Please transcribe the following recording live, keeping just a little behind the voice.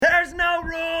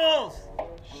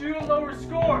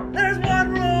score. There's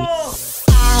one rule.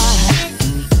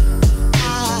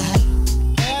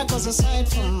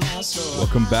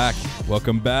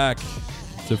 Welcome back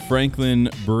to Franklin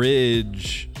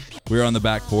Bridge. We're on the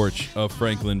back porch of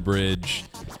Franklin Bridge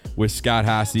with Scott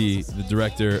Hassey, the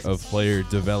Director of Player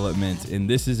Development. And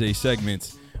this is a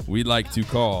segment we like to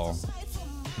call,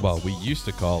 well, we used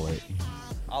to call it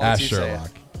Ask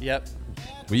Sherlock. Yep.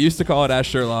 We used to call it Ask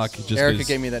Sherlock. Erica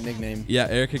gave me that nickname. Yeah,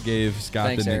 Erica gave Scott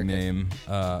Thanks, the nickname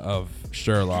of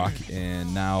Sherlock,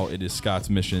 and now it is Scott's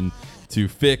mission to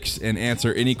fix and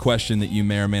answer any question that you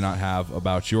may or may not have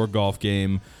about your golf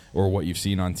game or what you've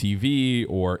seen on TV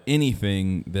or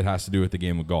anything that has to do with the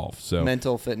game of golf. So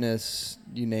mental fitness,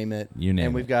 you name it.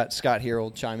 And we've got Scott here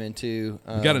will chime in too.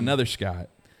 We've got another Scott.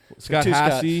 Scott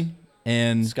Hassey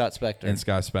and Scott Spector. And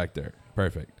Scott Spector.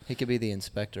 Perfect. He could be the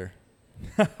inspector.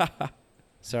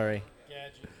 Sorry.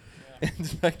 Gadget. Yeah.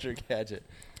 Inspector Gadget.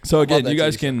 So again, you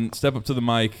guys can step up to the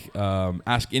mic,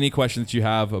 ask any questions you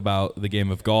have about the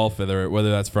game of golf, whether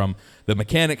that's from the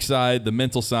mechanic side, the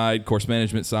mental side, course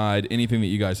management side, anything that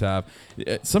you guys have.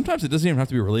 Sometimes it doesn't even have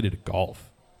to be related to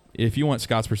golf. If you want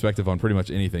Scott's perspective on pretty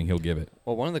much anything, he'll give it.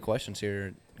 Well, one of the questions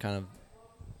here kind of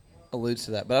alludes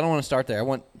to that, but I don't want to start there. I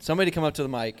want somebody to come up to the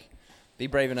mic, be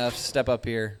brave enough, step up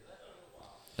here.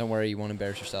 Don't worry, you won't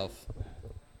embarrass yourself.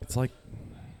 It's like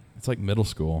middle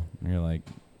school. You're like,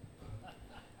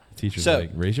 teacher's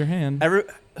like, raise your hand.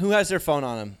 Who has their phone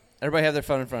on them? Everybody have their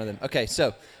phone in front of them. Okay,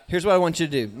 so here's what I want you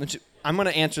to do. I'm going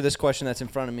to answer this question that's in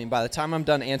front of me, and by the time I'm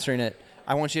done answering it,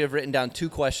 I want you to have written down 2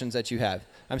 questions that you have.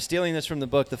 I'm stealing this from the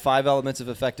book, The 5 Elements of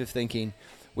Effective Thinking,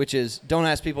 which is don't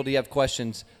ask people, do you have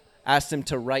questions? Ask them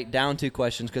to write down 2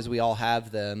 questions because we all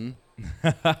have them.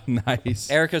 Nice.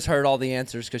 Erica's heard all the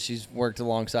answers because she's worked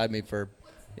alongside me for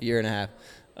a year and a half.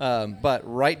 But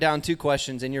write down 2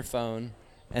 questions in your phone,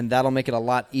 and that'll make it a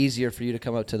lot easier for you to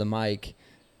come up to the mic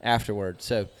afterward.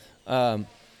 So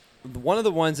one of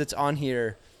the ones that's on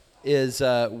here is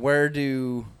I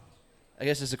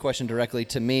guess it's a question directly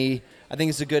to me. I think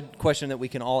it's a good question that we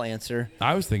can all answer.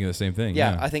 I was thinking the same thing.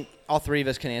 Yeah, I think all 3 of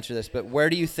us can answer this, but where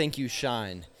do you think you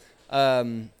shine?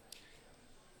 I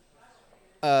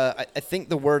think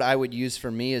the word I would use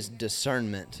for me is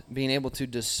discernment, being able to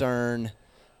discern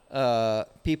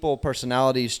people,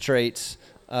 personalities, traits.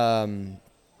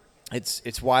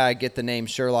 It's why I get the name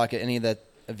Sherlock. Any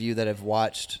of you that have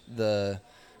watched the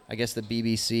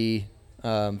BBC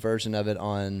version of it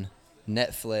on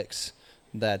Netflix,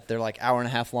 that they're like hour and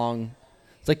a half long.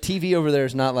 It's like TV over there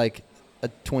is not like a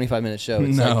 25-minute show.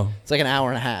 It's like an hour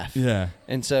and a half. Yeah.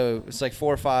 And so it's like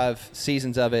 4 or 5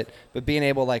 seasons of it. But being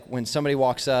able, like, when somebody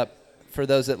walks up, for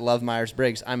those that love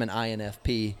Myers-Briggs, I'm an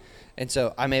INFP. And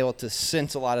so I'm able to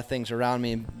sense a lot of things around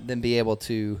me and then be able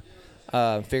to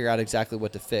figure out exactly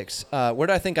what to fix. Where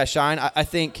do I think I shine? I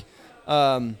think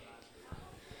I'm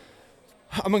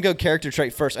going to go character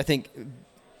trait first. I think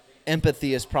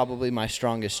empathy is probably my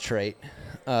strongest trait,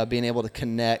 being able to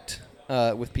connect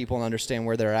with people and understand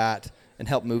where they're at and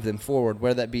help move them forward,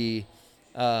 whether that be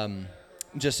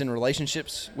just in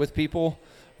relationships with people,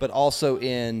 but also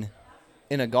in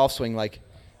a golf swing. Like,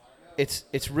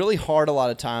 it's really hard a lot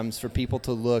of times for people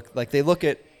to look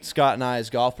at Scott and I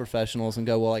as golf professionals and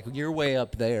go, well, like, you're way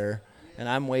up there and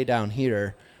I'm way down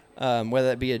here. Whether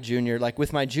that be a junior, like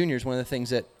with my juniors, one of the things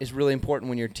that is really important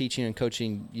when you're teaching and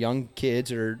coaching young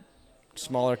kids or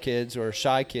smaller kids or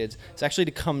shy kids, it's actually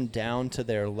to come down to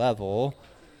their level,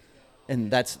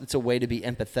 and it's a way to be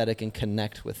empathetic and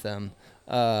connect with them.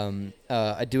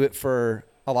 I do it for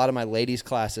a lot of my ladies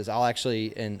classes. I'll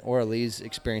actually, and Oralee's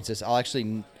experiences,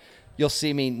 you'll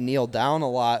see me kneel down a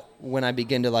lot when I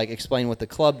begin to like explain what the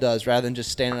club does, rather than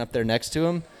just standing up there next to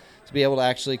them, to be able to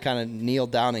actually kind of kneel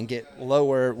down and get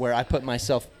lower where I put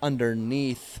myself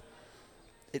underneath.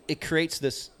 It creates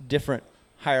this different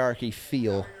hierarchy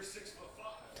feel.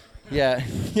 Yeah.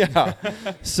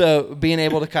 So being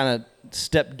able to kind of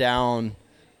step down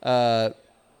and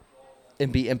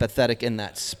be empathetic in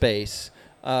that space.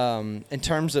 In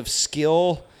terms of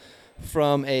skill,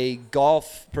 from a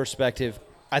golf perspective,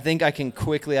 I think I can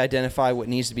quickly identify what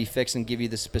needs to be fixed and give you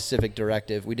the specific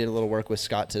directive. We did a little work with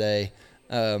Scott today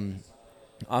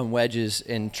on wedges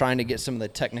and trying to get some of the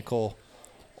technical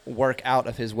work out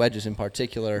of his wedges in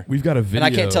particular. We've got a video.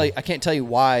 And I can't tell you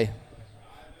why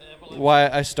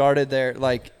I started there,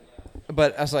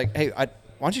 but I was like, hey, why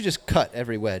don't you just cut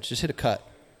every wedge? Just hit a cut.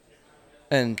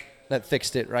 And that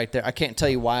fixed it right there. I can't tell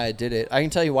you why I did it. I can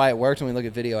tell you why it worked when we look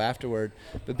at video afterward.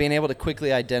 But being able to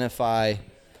quickly identify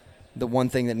the one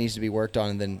thing that needs to be worked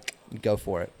on and then go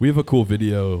for it. We have a cool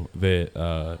video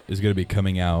that is going to be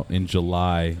coming out in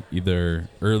July, either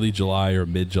early July or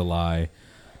mid-July.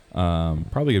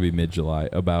 probably gonna be mid-July,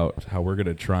 about how we're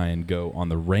gonna try and go on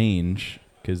the range,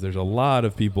 because there's a lot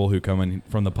of people who come in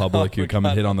from the public who come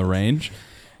and hit on the range,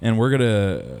 and we're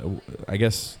gonna. I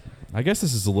guess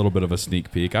this is a little bit of a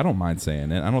sneak peek. I don't mind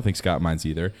saying it. I don't think Scott minds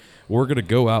either. We're gonna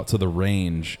go out to the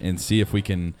range and see if we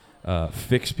can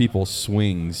fix people's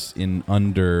swings in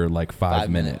under like 5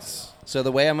 minutes. So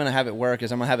the way I'm gonna have it work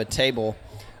is I'm gonna have a table,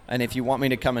 and if you want me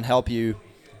to come and help you,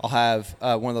 I'll have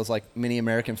one of those like mini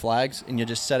American flags, and you'll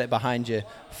just set it behind you.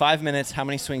 5 minutes, how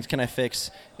many swings can I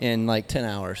fix in like 10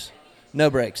 hours? No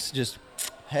breaks, just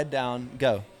head down,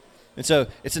 go. And so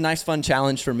it's a nice fun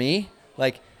challenge for me.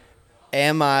 Like,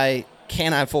 can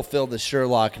I fulfill the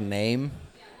Sherlock name?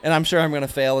 And I'm sure I'm going to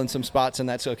fail in some spots, and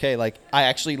that's okay. Like, I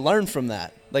actually learn from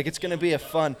that. Like, it's going to be a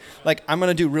fun, like, I'm going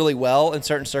to do really well in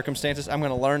certain circumstances. I'm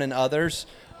going to learn in others.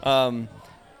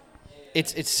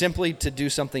 It's simply to do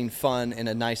something fun and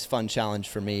a nice, fun challenge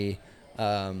for me.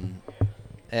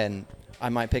 And I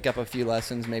might pick up a few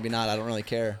lessons, maybe not. I don't really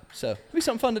care. So it'll be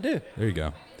something fun to do. There you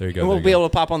go. And we'll be able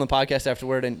to pop on the podcast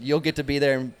afterward, and you'll get to be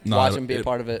there and watch and be a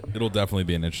part of it. It'll definitely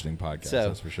be an interesting podcast,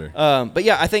 that's for sure. But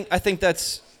yeah, I think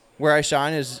that's where I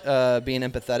shine, is being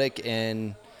empathetic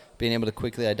and being able to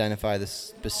quickly identify this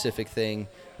specific thing,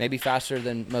 maybe faster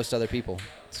than most other people.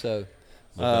 So. This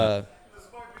might be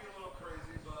a little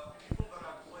crazy, but people that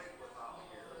I've played with out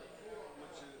here,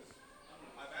 which is,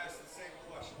 I've asked the same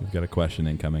question. We've got a question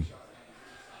incoming.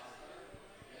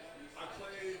 I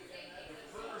played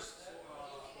the first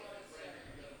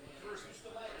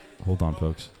Hold on,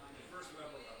 folks.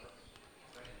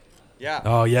 Yeah.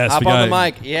 Oh, yes. Hop on the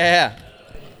mic. Yeah.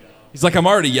 He's like, I'm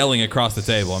already yelling across the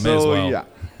table. I may as well. Yeah.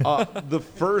 The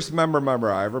first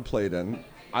member I ever played in,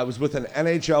 I was with an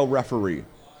NHL referee.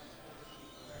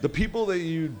 The people that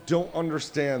you don't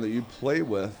understand that you play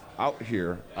with out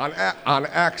here on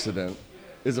accident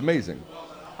is amazing.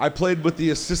 I played with the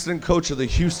assistant coach of the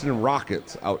Houston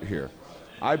Rockets out here.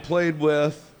 I played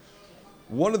with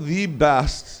one of the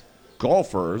best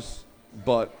golfers,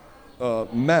 but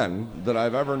men that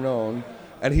I've ever known,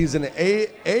 and he's an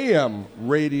AM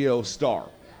radio star.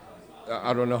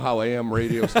 I don't know how AM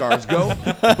radio stars go,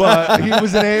 but he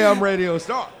was an AM radio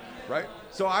star, right?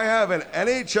 So I have an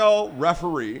NHL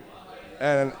referee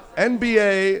and an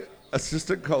NBA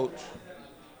assistant coach,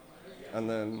 and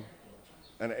then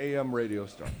an AM radio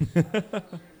star.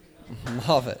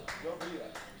 Love it.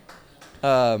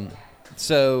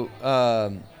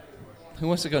 Who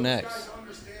wants to go next?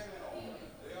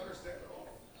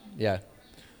 Yeah.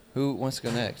 Who wants to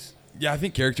go next? Yeah, I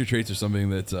think character traits are something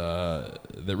that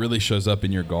really shows up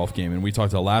in your golf game. And we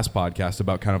talked the last podcast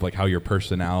about kind of like how your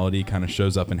personality kind of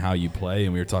shows up in how you play.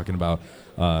 And we were talking about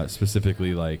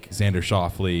specifically like Xander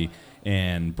Schauffele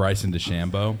and Bryson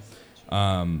DeChambeau.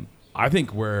 I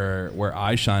think where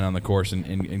I shine on the course,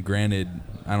 and granted,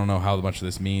 I don't know how much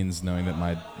this means knowing that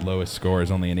my lowest score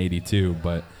is only an 82,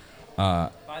 but by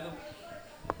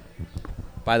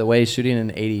the way, shooting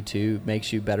an 82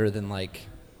 makes you better than like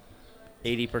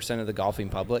 80% of the golfing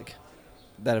public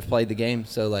that have played the game.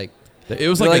 So like, it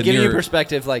was like giving you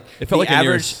perspective, like it felt the like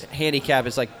average handicap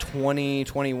is like 20,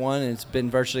 21, and it's been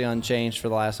virtually unchanged for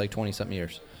the last like 20 something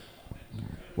years.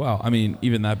 Well, I mean,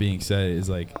 even that being said, is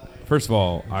like, first of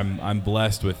all, I'm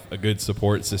blessed with a good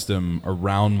support system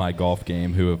around my golf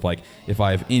game who have, like, if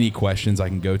I have any questions I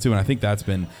can go to, and I think that's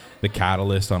been the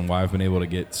catalyst on why I've been able to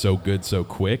get so good so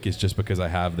quick, is just because I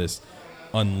have this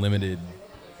unlimited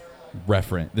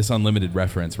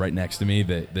reference right next to me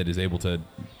that is able to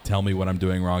tell me what I'm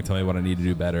doing wrong, tell me what I need to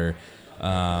do better.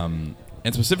 And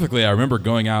specifically, I remember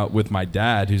going out with my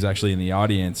dad, who's actually in the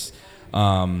audience,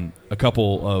 a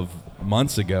couple of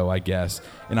months ago, I guess,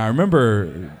 and I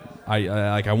remember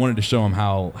I wanted to show him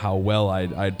how well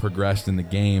I'd progressed in the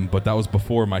game, but that was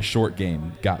before my short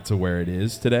game got to where it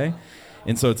is today.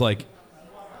 And so it's like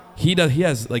he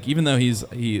has like, even though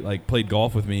he like played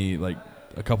golf with me like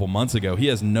a couple months ago, he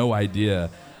has no idea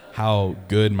how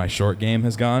good my short game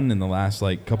has gone in the last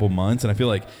like couple months. And I feel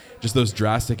like just those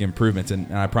drastic improvements,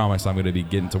 and I promise I'm going to be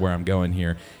getting to where I'm going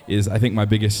here, is I think my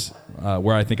biggest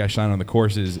where I think I shine on the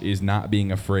course is not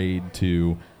being afraid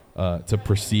to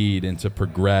proceed and to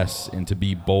progress and to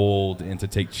be bold and to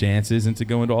take chances and to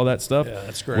go into all that stuff. Yeah,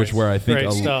 that's great. Which where I think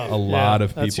a lot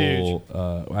of people,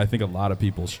 I think a lot of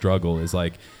people struggle is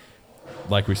like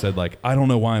we said, like, I don't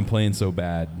know why I'm playing so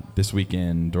bad this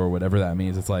weekend or whatever that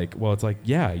means. It's like,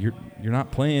 yeah, you're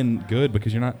not playing good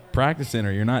because you're not practicing,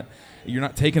 or you're not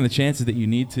taking the chances that you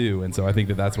need to. And so I think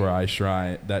that's where I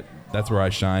shine. That's where I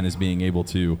shine, is being able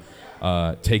to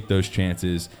take those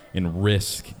chances and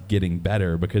risk getting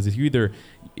better. Because if you either,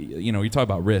 you talk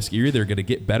about risk, you're either going to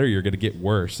get better or you're going to get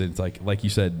worse. And it's like you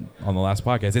said on the last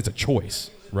podcast, it's a choice.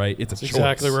 right? It's a choice.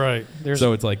 Exactly right.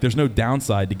 So it's like there's no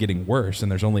downside to getting worse,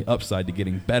 and there's only upside to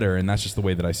getting better, and that's just the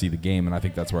way that I see the game, and I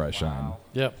think that's where I shine.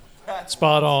 Yep.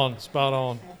 Spot on.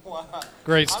 Wow.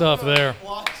 Great stuff there.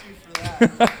 Watch you for that.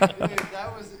 Dude,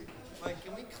 that was like,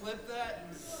 can we clip that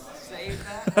and save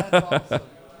that? That's awesome.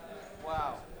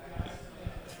 Wow.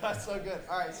 That's so good.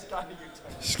 All right, Scott, your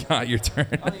turn. Scott, your turn.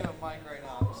 I don't even have a mic right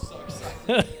now. I'm so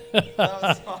excited. That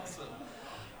was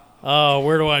awesome.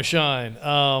 Where do I shine?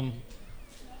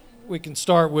 We can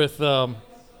start with.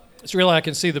 It's really I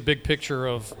can see the big picture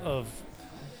of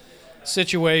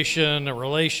situation, a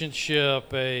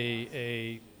relationship,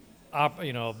 a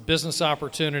business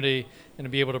opportunity, and to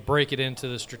be able to break it into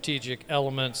the strategic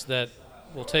elements that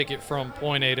will take it from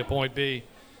point A to point B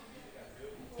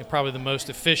in probably the most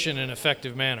efficient and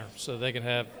effective manner, so they can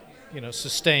have,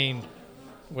 sustained,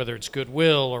 whether it's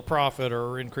goodwill or profit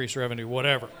or increased revenue,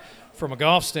 whatever. From a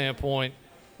golf standpoint,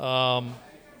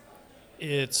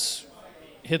 it's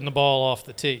hitting the ball off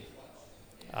the tee.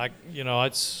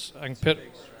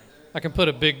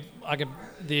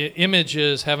 The image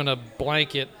is having a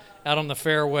blanket out on the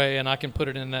fairway, and I can put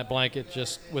it in that blanket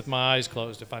just with my eyes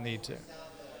closed if I need to.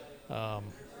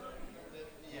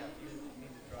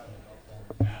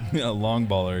 Long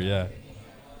baller, yeah.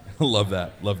 Love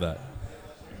that.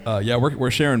 Yeah,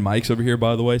 we're sharing mics over here,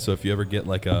 by the way. So if you ever get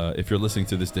if you're listening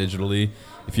to this digitally,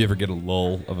 if you ever get a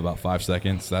lull of about 5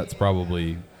 seconds, that's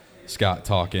probably Scott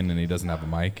talking, and he doesn't have a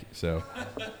mic. So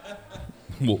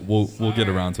we'll get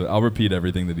around to it. I'll repeat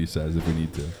everything that he says if we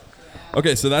need to.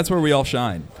 Okay, so that's where we all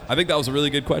shine. I think that was a really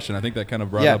good question. I think that kind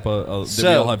of brought up that we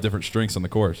all have different strengths on the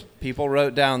course. People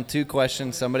wrote down 2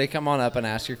 questions. Somebody come on up and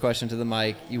ask your question to the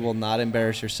mic. You will not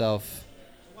embarrass yourself.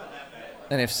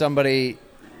 And if somebody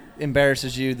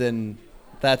embarrasses you, then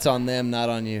that's on them, not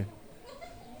on you.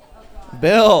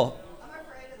 Bill.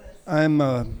 I'm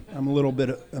a little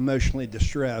bit emotionally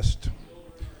distressed.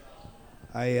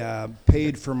 I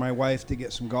paid for my wife to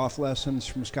get some golf lessons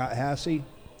from Scott Hassey,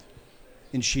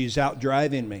 and she's out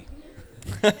driving me.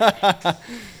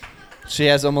 She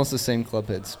has almost the same club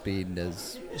head speed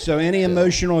as. So any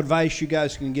emotional advice you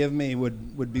guys can give me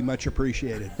would be much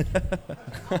appreciated.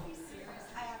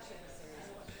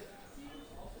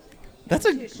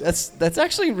 That's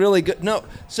actually really good. No,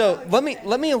 so let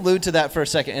me allude to that for a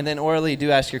second, and then Orly,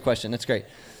 do ask your question. That's great.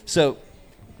 So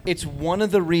it's one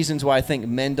of the reasons why I think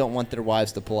men don't want their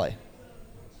wives to play.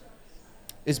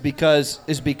 Is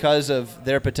because of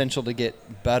their potential to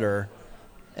get better,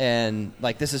 and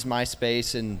like this is my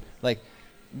space, and like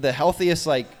the healthiest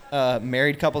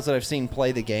married couples that I've seen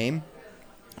play the game,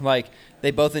 like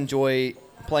they both enjoy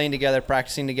playing together,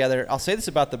 practicing together. I'll say this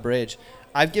about the bridge.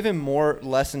 I've given more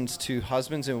lessons to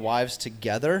husbands and wives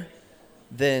together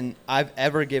than I've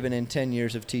ever given in 10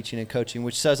 years of teaching and coaching,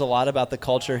 which says a lot about the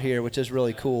culture here, which is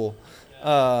really cool.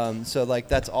 So like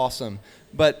that's awesome.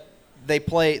 But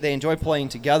they enjoy playing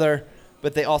together,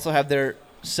 but they also have their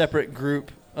separate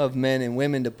group of men and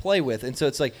women to play with. And so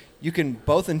it's like you can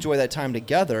both enjoy that time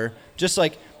together, just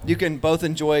like you can both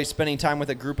enjoy spending time with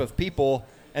a group of people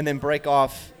and then break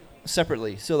off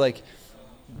separately. So like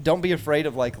don't be afraid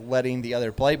of like letting the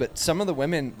other play. But some of the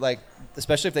women, like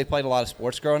especially if they played a lot of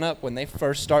sports growing up, when they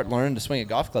first start learning to swing a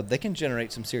golf club, they can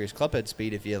generate some serious club head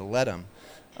speed if you let them.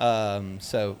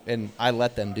 And I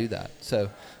let them do that. So,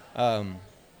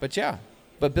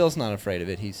 but Bill's not afraid of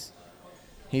it. He's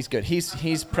good.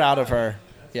 He's proud of her.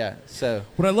 Yeah. So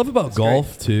what I love about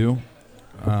golf too,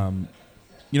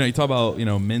 you talk about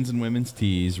men's and women's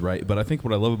tees, right? But I think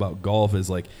what I love about golf is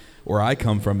like where I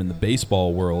come from in the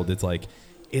baseball world. It's like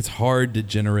it's hard to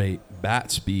generate bat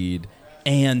speed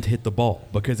and hit the ball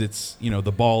because it's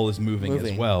the ball is moving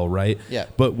as well, right? Yeah.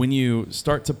 But when you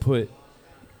start to put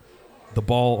the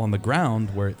ball on the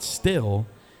ground where it's still,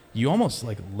 you almost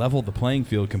like level the playing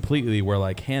field completely, where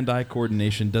like hand-eye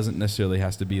coordination doesn't necessarily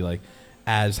has to be like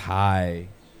as high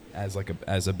as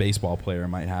a baseball player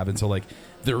might have. And so like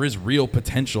there is real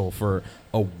potential for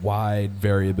a wide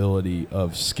variability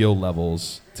of skill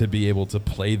levels to be able to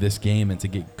play this game and to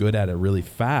get good at it really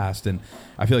fast. And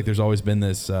I feel like there's always been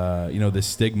this this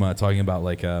stigma talking about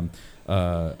like a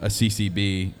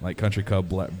CCB, like country club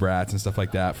brats and stuff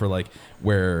like that, for like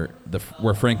where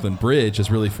Franklin Bridge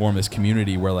has really formed this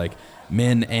community where like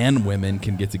men and women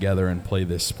can get together and play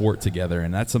this sport together.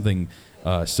 And that's something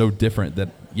so different that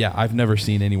I've never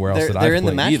seen anywhere else that I've played. They're in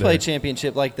the match play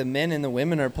championship. Like the men and the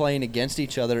women are playing against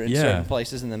each other in certain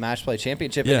places in the match play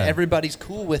championship, and everybody's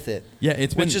cool with it. Yeah,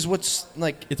 it's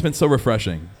been so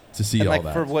refreshing to see all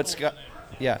that. For what Scott,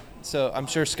 so I'm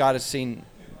sure Scott has seen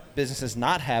businesses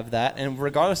not have that, and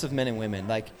regardless of men and women,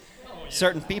 like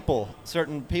certain people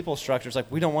structures,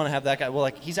 like we don't want to have that guy. Well,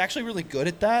 like he's actually really good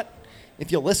at that,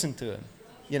 if you'll listen to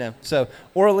him. So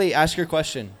orally ask your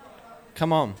question.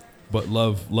 Come on. But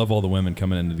love all the women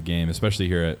coming into the game, especially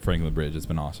here at Franklin Bridge. It's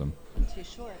been awesome. Too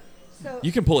short. So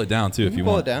You can pull it down too if you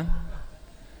Pull want. it down.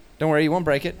 Don't worry, you won't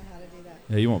break it. how to do that.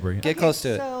 Yeah, you won't break it. Get close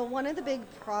to it. So one of the big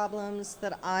problems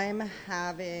that I'm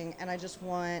having, and I just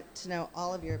want to know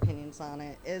all of your opinions on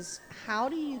it, is how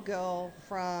do you go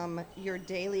from your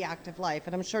daily active life,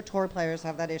 and I'm sure tour players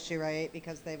have that issue, right?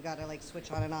 Because they've got to like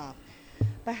switch on and off.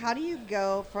 But how do you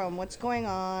go from what's going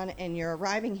on and you're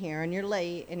arriving here and you're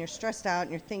late and you're stressed out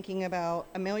and you're thinking about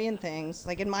a million things,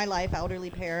 like in my life, elderly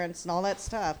parents and all that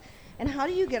stuff, and how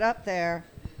do you get up there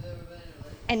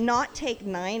and not take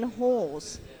 9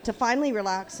 holes to finally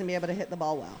relax and be able to hit the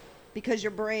ball well? Because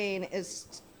your brain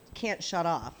can't shut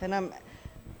off. And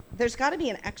there's got to be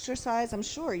an exercise. I'm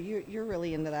sure you're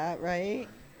really into that, right?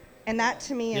 And that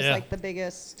to me is like the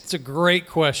biggest. It's a great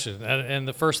question. And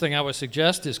the first thing I would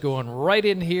suggest is going right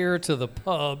in here to the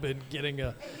pub and getting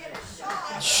a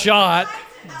shot.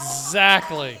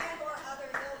 Exactly.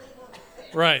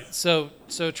 Right. So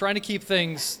trying to keep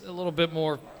things a little bit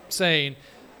more sane.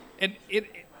 And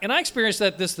I experienced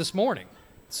that this morning.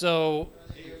 So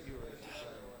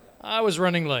I was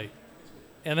running late.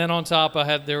 And then on top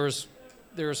there was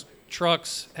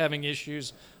trucks having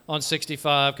issues on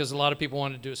 65 because a lot of people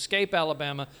wanted to escape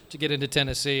Alabama to get into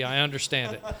Tennessee. I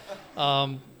understand it.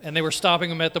 And they were stopping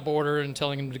them at the border and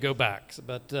telling them to go back.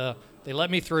 But they let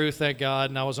me through, thank God,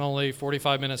 and I was only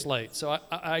 45 minutes late. So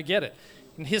I get it.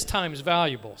 And his time is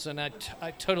valuable. So and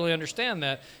I totally understand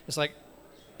that. It's like,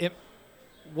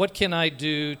 what can I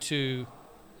do to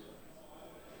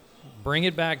bring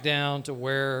it back down to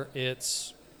where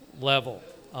it's level?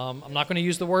 I'm not going to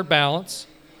use the word balance,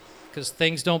 because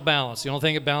things don't balance. The only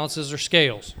thing that balances are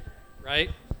scales, right?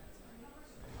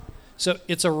 So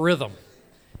it's a rhythm.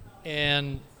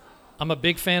 And I'm a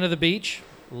big fan of the beach,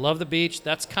 love the beach.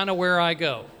 That's kind of where I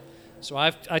go. So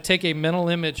I take a mental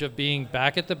image of being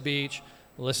back at the beach,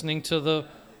 listening to the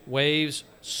waves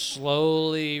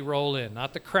slowly roll in.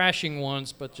 Not the crashing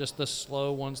ones, but just the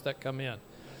slow ones that come in.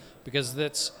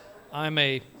 Because I'm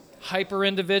a hyper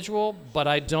individual, but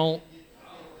I don't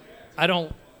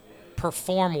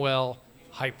perform well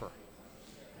hyper.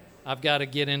 I've got to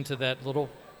get into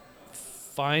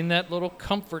find that little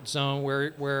comfort zone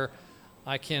where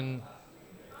I can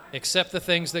accept the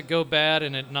things that go bad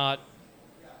and it not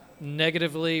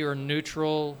negatively or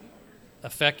neutral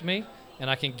affect me,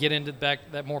 and I can get into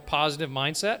that more positive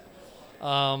mindset.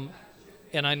 And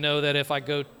I know that if I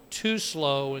go too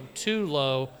slow and too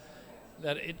low,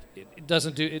 that it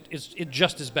doesn't do it. It's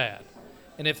just as bad.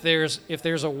 And if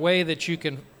there's a way that you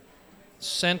can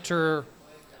center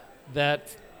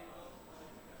that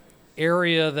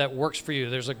area that works for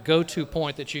you, there's a go-to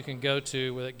point that you can go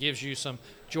to where it gives you some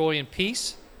joy and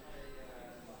peace.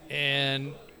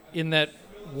 And in that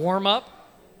warm-up,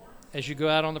 as you go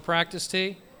out on the practice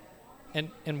tee,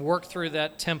 and work through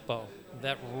that tempo,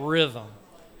 that rhythm.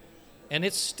 And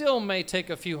it still may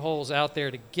take a few holes out there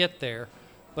to get there,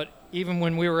 but even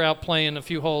when we were out playing a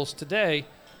few holes today,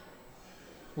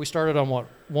 we started on what?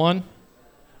 1?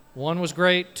 1 was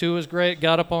great, 2 was great,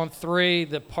 got up on 3.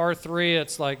 The par 3,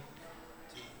 it's like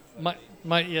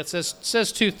it says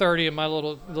 230, and my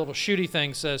little shooty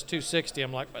thing says 260.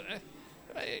 I'm like, but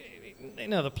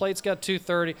the plate's got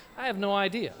 230. I have no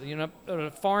idea. At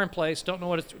a foreign place, don't know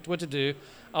what to do.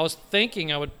 I was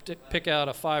thinking I would pick out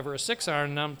a 5 or a 6 iron,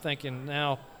 and I'm thinking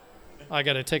now I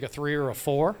got to take a 3 or a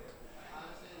 4.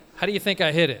 How do you think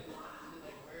I hit it?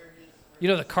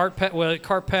 The cart path. Well, the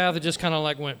cart path, it just kind of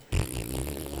like went.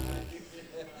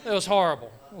 It was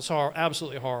horrible. It was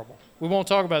absolutely horrible. We won't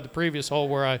talk about the previous hole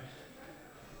where I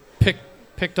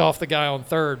picked off the guy on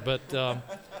third, but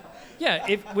yeah,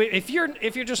 if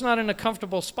you're just not in a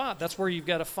comfortable spot, that's where you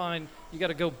got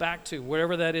to go back to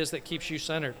whatever that is that keeps you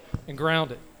centered and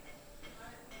grounded.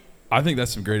 I think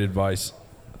that's some great advice.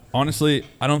 Honestly,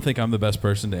 I don't think I'm the best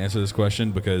person to answer this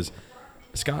question because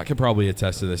Scott could probably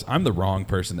attest to this. I'm the wrong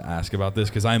person to ask about this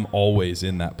because I'm always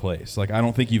in that place. Like, I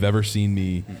don't think you've ever seen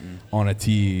me on a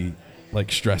tee,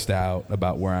 like, stressed out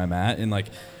about where I'm at. And, like,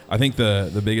 I think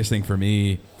the biggest thing for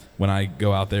me when I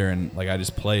go out there and, like, I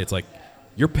just play, it's like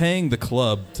you're paying the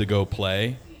club to go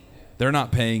play. They're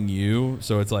not paying you,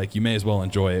 so it's like you may as well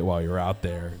enjoy it while you're out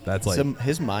there. That's like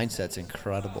his mindset's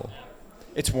incredible.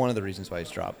 It's one of the reasons why he's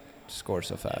dropped scores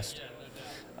so fast.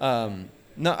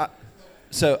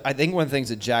 So I think one of the things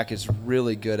that Jack is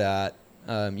really good at,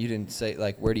 you didn't say,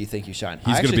 like, where do you think you shine?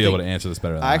 He's going to be able to answer this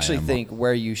better than I am. I actually think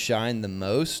where you shine the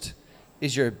most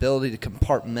is your ability to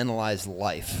compartmentalize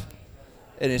life.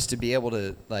 And it's to be able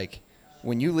to, like,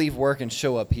 when you leave work and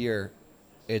show up here,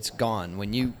 it's gone.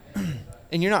 When you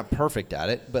and you're not perfect at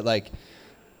it, but like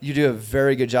you do a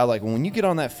very good job. Like when you get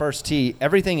on that first tee,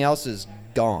 everything else is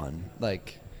gone.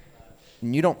 Like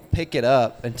you don't pick it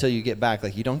up until you get back.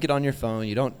 Like you don't get on your phone.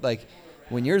 You don't like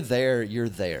when you're there, you're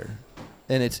there.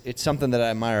 And it's something that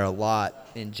I admire a lot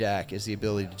in Jack is the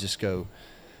ability to just go,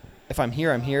 if I'm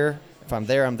here, I'm here. If I'm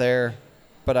there, I'm there.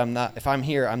 But I'm not. If I'm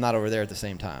here, I'm not over there at the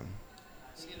same time.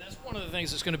 See, that's one of the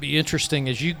things that's going to be interesting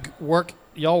is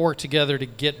y'all work together to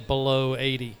get below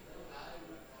 80.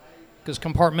 Because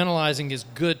compartmentalizing is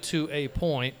good to a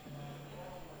point,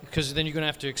 because then you're going to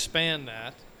have to expand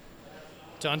that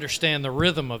to understand the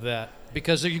rhythm of that.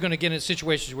 Because you're going to get in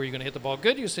situations where you're going to hit the ball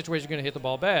good, you're in situations you're going to hit the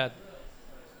ball bad.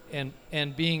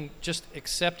 And being just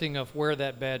accepting of where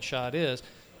that bad shot is.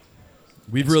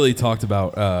 We've really talked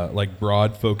about like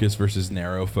broad focus versus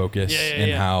narrow focus,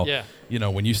 how you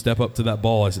know when you step up to that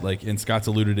ball, as like, and Scott's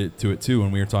alluded to it too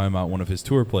when we were talking about one of his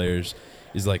tour players,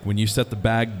 is like when you set the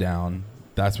bag down,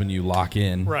 that's when you lock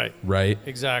in, right,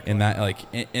 exactly. And that like,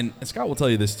 and Scott will tell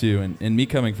you this too, and me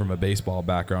coming from a baseball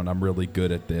background, I'm really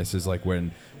good at this. Is like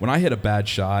when I hit a bad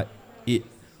shot, it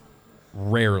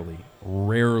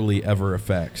rarely ever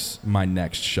affects my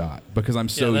next shot, because I'm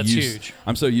so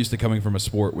used to coming from a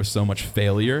sport with so much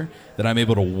failure that I'm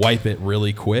able to wipe it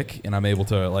really quick, and I'm able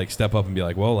to like step up and be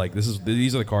like, well, like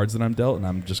these are the cards that I'm dealt, and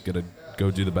I'm just gonna go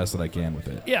do the best that I can with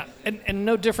it. Yeah, and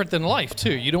no different than life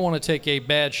too. You don't want to take a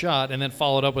bad shot and then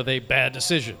follow it up with a bad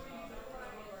decision,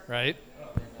 right?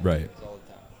 Right.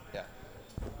 Yeah.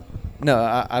 No,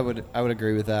 I would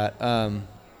agree with that.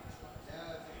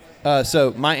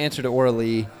 So my answer to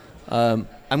Orly, I'm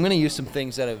going to use some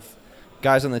things that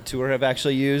guys on the tour have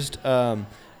actually used. I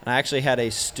actually had a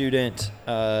student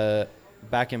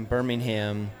back in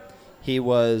Birmingham. He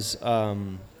was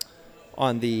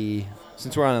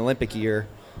since we're on Olympic year,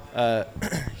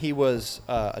 he was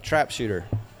a trap shooter.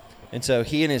 And so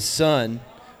he and his son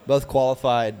both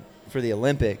qualified for the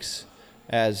Olympics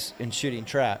as in shooting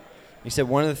trap. He said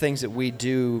one of the things that we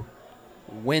do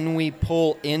when we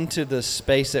pull into the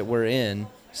space that we're in,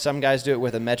 some guys do it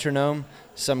with a metronome,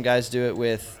 some guys do it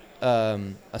with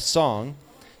a song.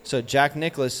 So Jack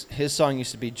Nicklaus, his song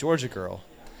used to be Georgia Girl.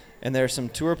 And there are some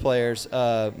tour players.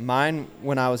 Mine,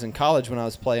 when I was in college, when I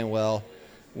was playing well,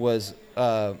 was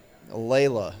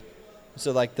Layla.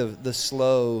 So like the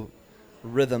slow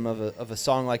rhythm of a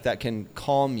song like that can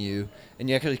calm you, and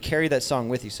you actually carry that song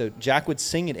with you. So Jack would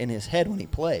sing it in his head when he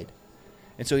played.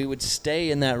 And so he would stay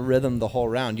in that rhythm the whole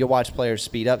round. You'll watch players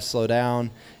speed up, slow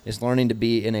down, is learning to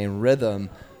be in a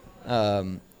rhythm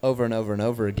over and over and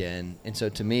over again. And so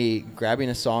to me, grabbing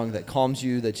a song that calms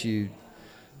you, that you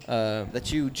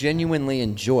genuinely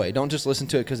enjoy. Don't just listen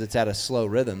to it because it's at a slow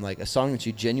rhythm. Like a song that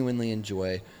you genuinely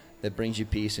enjoy that brings you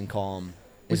peace and calm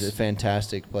is a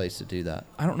fantastic place to do that.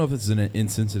 I don't know if this is an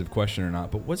insensitive question or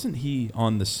not, but wasn't he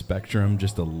on the spectrum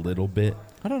just a little bit?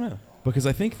 I don't know. Because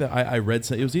I think that I read,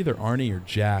 it was either Arnie or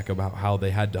Jack, about how they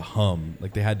had to hum.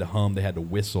 Like they had to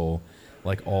whistle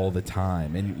like all the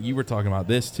time. And you were talking about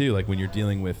this too, like when you're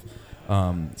dealing with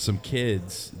some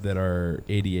kids that are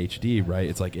ADHD, right?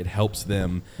 It's like it helps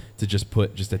them to just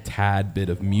put just a tad bit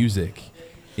of music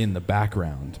in the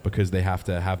background because they have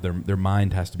to have their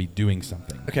mind has to be doing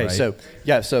something. Okay,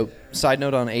 right? so side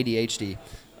note on ADHD.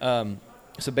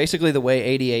 So basically the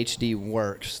way ADHD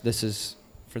works, this is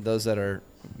for those that are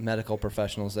medical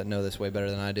professionals that know this way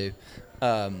better than I do.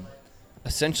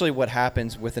 Essentially what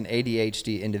happens with an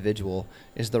ADHD individual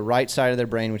is the right side of their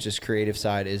brain, which is creative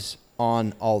side, is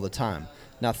on all the time.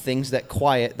 Now, things that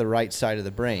quiet the right side of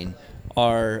the brain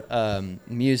are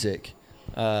music,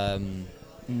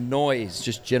 noise,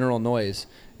 just general noise.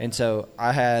 And so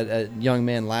I had a young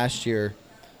man last year,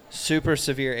 super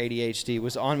severe ADHD,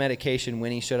 was on medication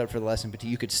when he showed up for the lesson, but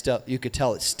you could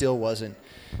tell it still wasn't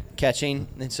catching.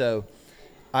 And so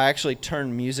I actually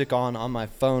turned music on my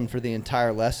phone for the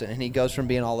entire lesson, and he goes from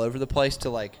being all over the place to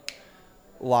like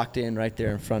locked in right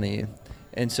there in front of you.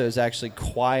 And so it's actually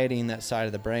quieting that side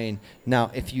of the brain.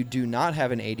 Now, if you do not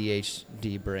have an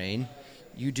ADHD brain,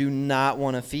 you do not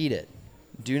want to feed it.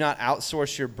 Do not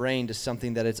outsource your brain to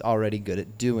something that it's already good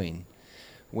at doing.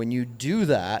 When you do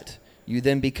that, you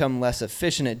then become less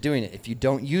efficient at doing it. If you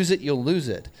don't use it, you'll lose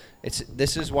it.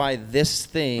 This is why this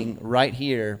thing right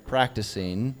here,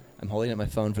 practicing, I'm holding up my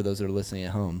phone for those that are listening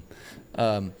at home.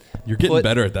 You're getting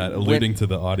better at that, alluding to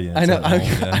the audience. I know,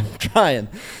 I'm trying.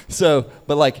 So,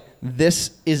 but like,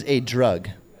 this is a drug.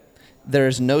 There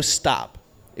is no stop.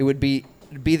 It would be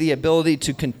the ability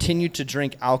to continue to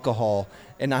drink alcohol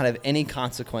and not have any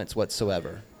consequence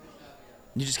whatsoever.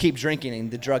 You just keep drinking,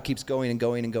 and the drug keeps going and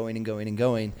going and going and going and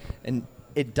going, and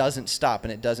it doesn't stop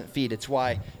and it doesn't feed. It's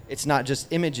why it's not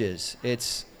just images.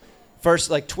 It's First,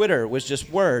 like Twitter was just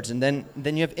words, and then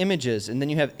you have images, and then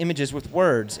you have images with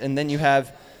words, and then you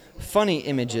have funny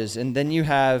images, and then you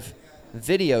have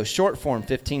video, short form,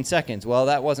 15 seconds. Well,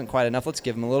 that wasn't quite enough. Let's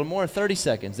give them a little more, 30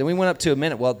 seconds. Then we went up to a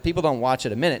minute. Well, people don't watch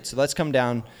it a minute, so let's come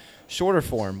down shorter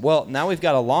form. Well, now we've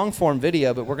got a long form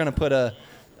video, but we're going to put a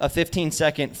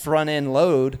 15-second front-end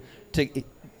load to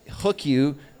hook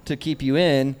you, to keep you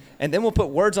in, and then we'll put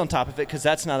words on top of it because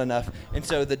that's not enough. And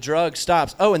so the drug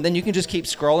stops. Oh, and then you can just keep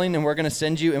scrolling, and we're going to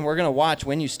send you, and we're going to watch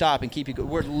when you stop and keep you.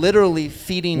 We're literally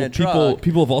feeding a drug.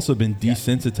 People have also been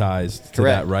desensitized to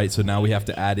Correct. that, right? So now we have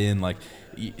to add in, like,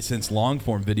 since long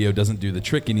form video doesn't do the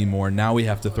trick anymore, now we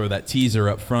have to throw that teaser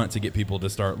up front to get people to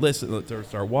start listening, to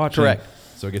start watching. Correct.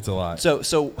 So it gets a lot.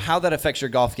 So how that affects your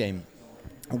golf game.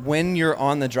 When you're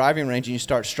on the driving range and you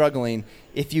start struggling,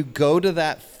 if you go to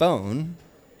that phone,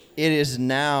 it is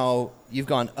now you've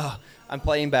gone, oh, I'm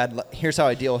playing bad. Here's how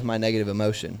I deal with my negative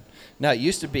emotion. Now, it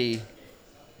used to be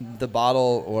the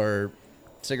bottle or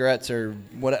cigarettes or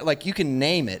what, like you can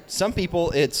name it. Some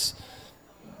people, it's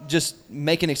just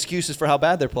making excuses for how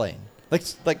bad they're playing.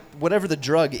 Like whatever the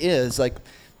drug is, like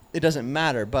it doesn't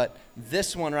matter. But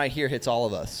this one right here hits all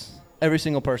of us, every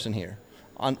single person here.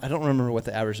 I don't remember what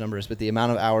the average number is, but the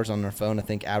amount of hours on their phone, I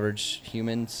think average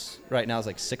humans right now is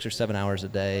like 6 or 7 hours a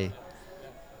day.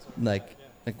 Like,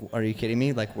 are you kidding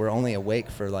me? Like, we're only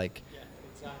awake for like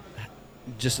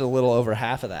just a little over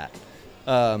half of that.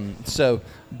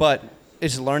 But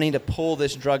it's learning to pull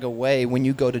this drug away when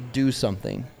you go to do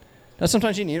something. Now,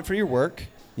 sometimes you need it for your work.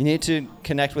 You need to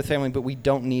connect with family, but we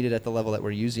don't need it at the level that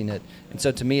we're using it. And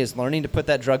so to me, it's learning to put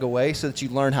that drug away so that you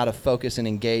learn how to focus and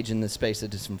engage in the space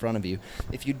that is in front of you.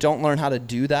 If you don't learn how to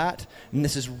do that, and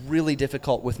this is really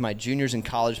difficult with my juniors and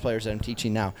college players that I'm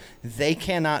teaching now, they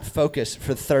cannot focus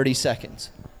for 30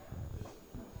 seconds.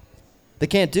 They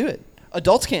can't do it.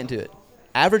 Adults can't do it.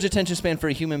 Average attention span for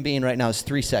a human being right now is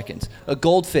 3 seconds. A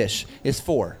goldfish is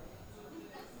 4.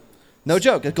 No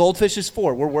joke. A goldfish is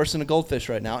 4. We're worse than a goldfish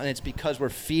right now, and it's because we're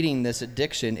feeding this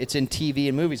addiction. It's in TV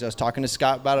and movies. I was talking to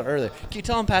Scott about it earlier. Can you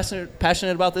tell I'm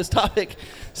passionate about this topic?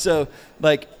 So,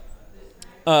 like,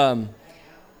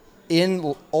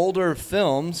 in older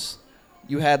films,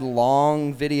 you had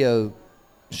long video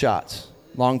shots,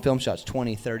 long film shots,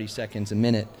 20, 30 seconds, a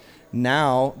minute.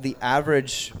 Now, the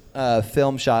average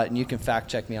film shot, and you can fact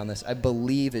check me on this, I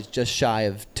believe is just shy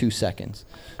of 2 seconds.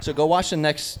 So go watch the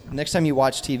next time you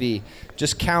watch TV,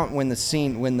 just count when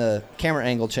the camera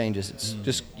angle changes. It's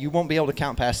just, you won't be able to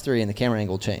count past 3 and the camera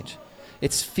angle will change.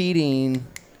 It's feeding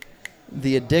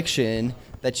the addiction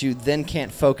that you then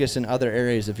can't focus in other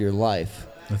areas of your life.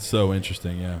 That's so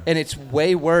interesting, yeah. And it's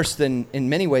way worse than, in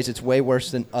many ways, it's way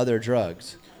worse than other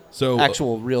drugs. So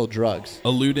actual real drugs.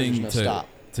 Alluding There's no stop.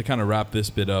 To kind of wrap this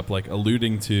bit up, like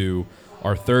alluding to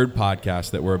our third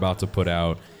podcast that we're about to put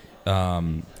out.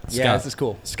 This is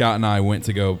cool. Scott and I went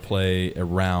to go play a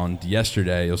round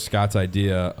yesterday. It was Scott's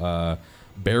idea.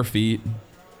 Bare feet,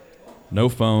 no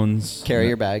phones. Carry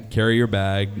your bag.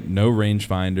 No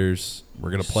rangefinders.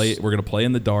 We're gonna play. We're gonna play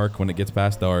in the dark when it gets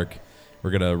past dark.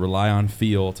 We're gonna rely on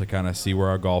feel to kind of see where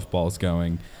our golf ball is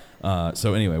going.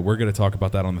 So anyway, we're going to talk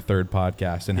about that on the third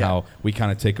podcast and how we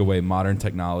kind of take away modern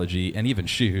technology and even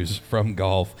shoes from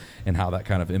golf and how that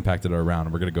kind of impacted our round.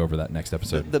 And we're going to go over that next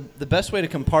episode. The best way to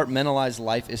compartmentalize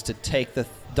life is to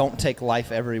don't take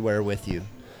life everywhere with you.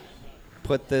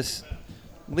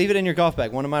 Leave it in your golf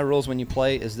bag. One of my rules when you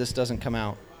play is this doesn't come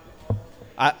out.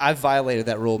 I've violated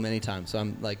that rule many times, so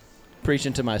I'm like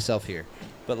preaching to myself here.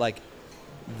 But like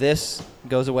this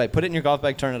goes away. Put it in your golf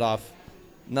bag, turn it off.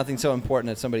 Nothing so important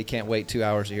that somebody can't wait 2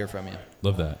 hours to hear from you.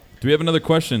 Love that. Do we have another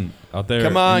question out there?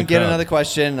 Come on, get another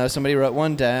question. No, somebody wrote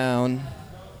one down.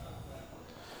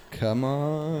 Come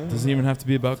on. Doesn't even have to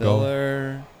be about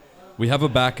Filler. golf. We have a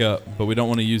backup, but we don't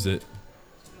want to use it.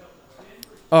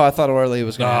 Oh, I thought Orly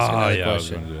was going to ask another question. I was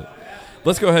going to do it.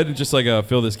 Let's go ahead and just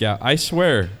fill this gap. I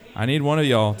swear, I need one of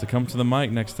y'all to come to the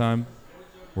mic next time.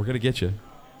 We're going to get you.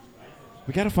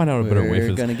 We got to find out a better way for this.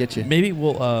 We're going to get you. Maybe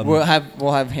we'll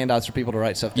have handouts for people to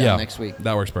write stuff down next week.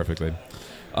 That works perfectly.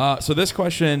 So this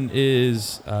question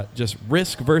is just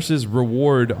risk versus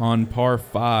reward on par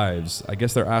fives. I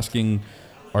guess they're asking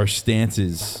our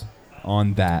stances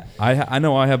on that. I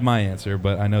know I have my answer,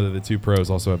 but I know that the two pros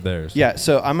also have theirs. Yeah,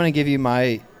 so I'm going to give you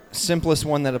my simplest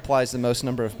one that applies to the most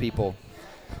number of people.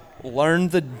 Learn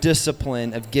the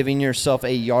discipline of giving yourself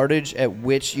a yardage at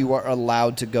which you are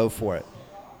allowed to go for it.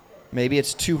 Maybe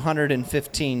it's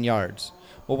 215 yards.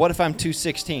 Well, what if I'm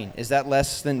 216? Is that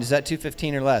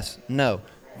 215 or less? No,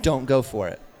 don't go for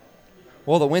it.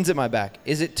 Well, the wind's at my back.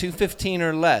 Is it 215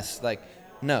 or less?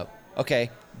 No. Okay,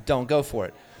 don't go for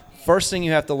it. First thing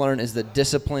you have to learn is the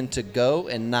discipline to go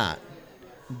and not.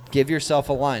 give yourself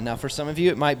a line. Now, for some of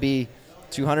you, it might be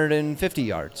 250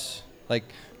 yards. Like,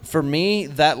 for me,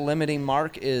 that limiting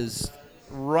mark is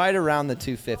right around the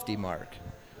 250 mark.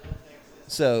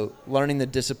 So learning the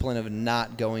discipline of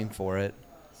not going for it.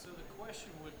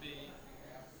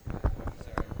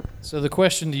 So the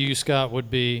question to you, Scott,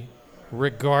 would be,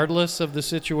 regardless of the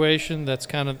situation, that's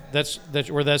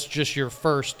just your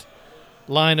first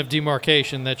line of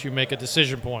demarcation that you make a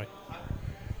decision point.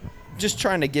 Just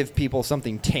trying to give people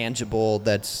something tangible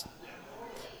that's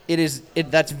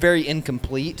very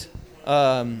incomplete.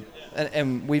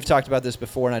 And we've talked about this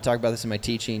before, and I talk about this in my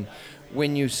teaching.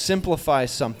 When you simplify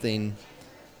something,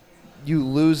 you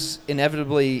lose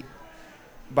inevitably.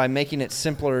 By making it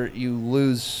simpler, you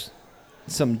lose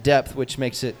some depth, which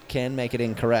can make it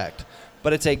incorrect.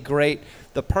 But it's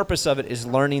the purpose of it is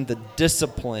learning the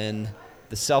discipline,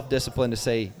 the self-discipline to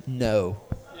say, no,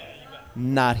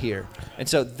 not here. And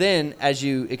so then as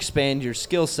you expand your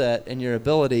skill set and your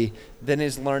ability, then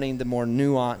is learning the more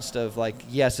nuanced of like,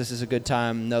 yes, this is a good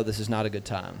time. No, this is not a good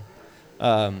time.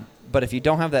 But if you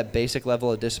don't have that basic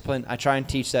level of discipline, I try and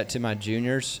teach that to my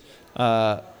juniors.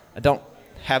 I don't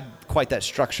have quite that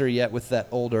structure yet with that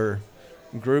older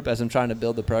group as I'm trying to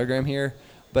build the program here,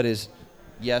 but is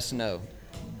yes, no.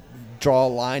 Draw a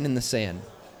line in the sand.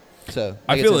 So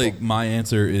I feel like my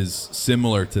answer is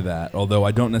similar to that, although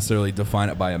I don't necessarily define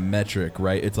it by a metric,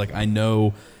 right? It's like I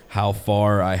know how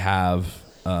far I have,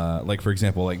 like for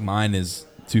example, like mine is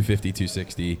 250,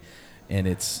 260, and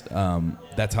it's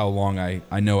that's how long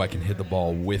I know I can hit the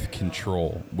ball with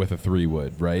control with a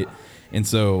 3-wood, right? And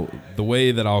so the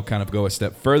way that I'll kind of go a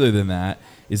step further than that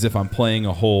is if I'm playing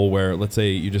a hole where, let's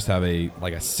say you just have a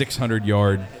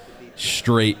 600-yard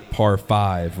straight par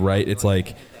 5, right? It's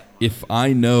like if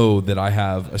I know that I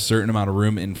have a certain amount of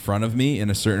room in front of me and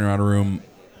a certain amount of room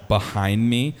behind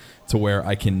me to where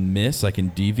I can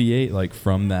deviate like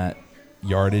from that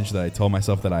yardage that I tell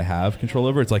myself that I have control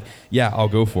over, it's like, yeah, I'll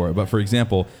go for it. But for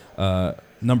example,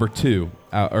 number two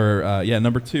out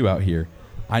here,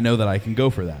 I know that I can go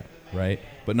for that. Right,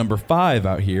 but number 5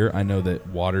 out here, I know that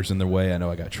water's in their way. I know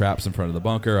I got traps in front of the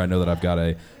bunker. I know that I've got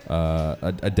a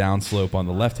downslope on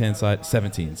the left-hand side.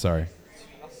 17, sorry.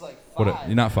 What?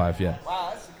 You're not 5, yeah.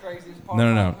 Wow, that's the craziest part.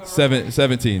 No.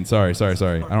 17. Sorry.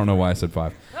 I don't know why I said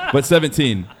 5, but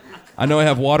 17. I know I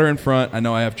have water in front. I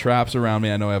know I have traps around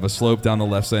me. I know I have a slope down the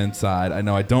left-hand side. I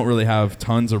know I don't really have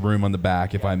tons of room on the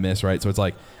back if I miss. Right, so it's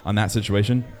like on that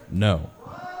situation, no.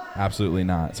 Absolutely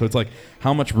not. So it's like,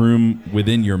 how much room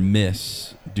within your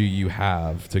miss do you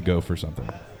have to go for something?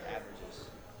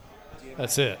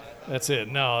 That's it.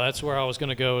 No, that's where I was going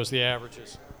to go is the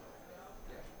averages.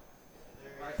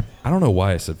 I don't know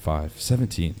why I said 5.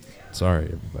 17. Sorry,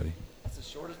 everybody. That's the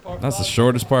shortest par 5? That's the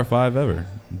shortest par 5 ever.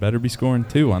 Better be scoring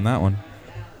 2 on that one.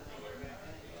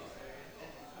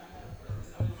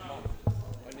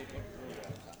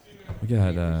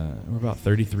 We're about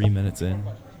 33 minutes in.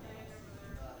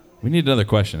 We need another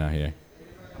question out here.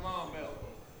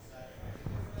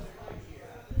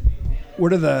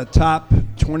 What are the top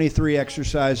 23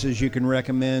 exercises you can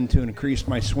recommend to increase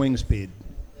my swing speed?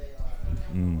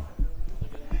 Can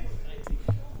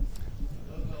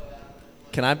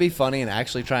I be funny and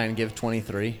actually try and give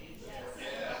 23?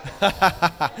 All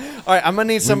right, I'm going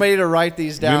to need somebody to write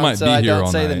these down so I don't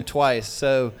say them twice.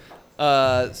 So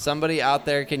somebody out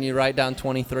there, can you write down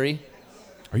 23?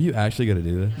 Are you actually going to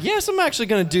do this? Yes, I'm actually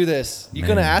going to do this. You're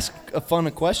going to ask a fun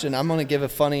question. I'm going to give a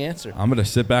funny answer. I'm going to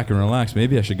sit back and relax.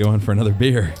 Maybe I should go in for another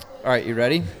beer. All right, you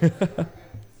ready?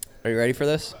 Are you ready for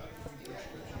this?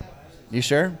 You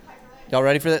sure? Y'all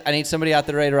ready for this? I need somebody out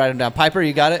there ready to write them down. Piper,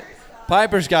 you got it?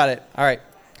 Piper's got it. All right.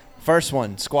 First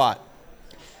one, squat.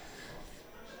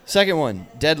 Second one,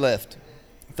 deadlift.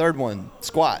 Third one,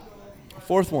 squat.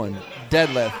 Fourth one,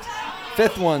 deadlift.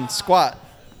 Fifth one, squat.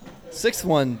 Sixth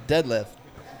one, deadlift.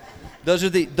 Those are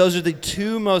the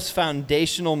 2 most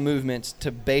foundational movements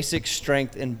to basic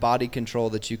strength and body control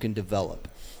that you can develop.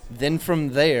 Then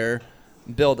from there,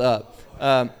 build up.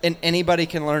 And anybody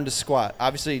can learn to squat.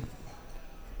 Obviously,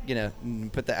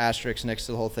 put the asterisk next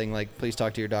to the whole thing, like please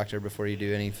talk to your doctor before you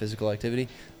do any physical activity.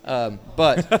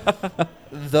 But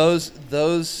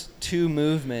those 2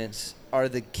 movements are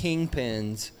the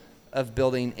kingpins of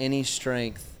building any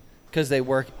strength. Because they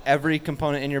work every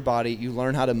component in your body. You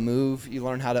learn how to move. You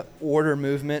learn how to order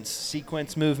movements,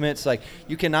 sequence movements. Like,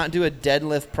 you cannot do a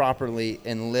deadlift properly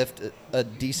and lift a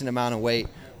decent amount of weight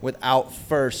without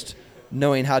first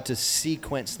knowing how to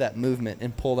sequence that movement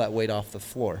and pull that weight off the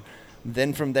floor.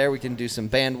 Then from there, we can do some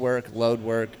band work, load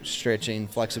work, stretching,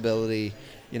 flexibility,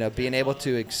 being able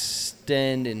to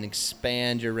extend and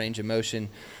expand your range of motion.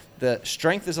 The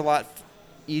strength is a lot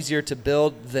easier to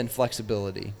build than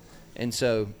flexibility. And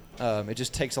so it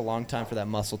just takes a long time for that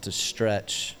muscle to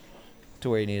stretch to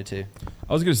where you need it to.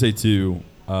 I was going to say, too,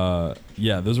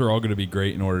 those are all going to be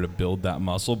great in order to build that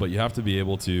muscle, but you have to be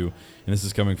able to, and this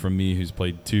is coming from me who's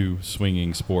played 2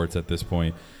 swinging sports at this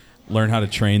point, learn how to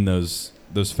train those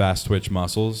fast twitch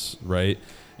muscles, right?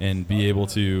 And be able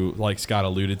to, like Scott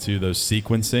alluded to, that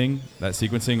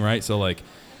sequencing, right? So, like,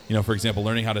 for example,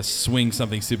 learning how to swing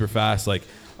something super fast, like,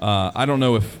 I don't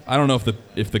know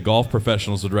if the golf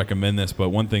professionals would recommend this, but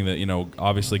one thing that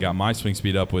obviously got my swing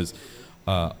speed up was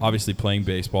obviously playing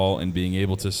baseball and being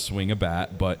able to swing a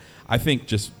bat. But I think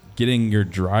just getting your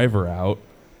driver out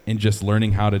and just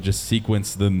learning how to just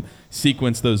sequence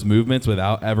those movements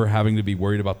without ever having to be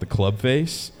worried about the club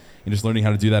face, and just learning how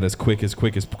to do that as quick as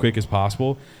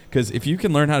possible. Because if you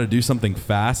can learn how to do something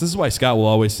fast, this is why Scott will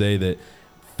always say that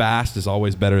fast is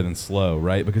always better than slow,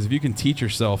 right? Because if you can teach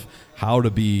yourself how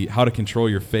to control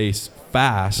your face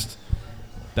fast,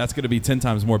 that's going to be 10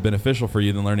 times more beneficial for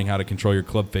you than learning how to control your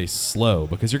club face slow,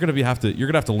 because you're going to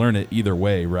have to learn it either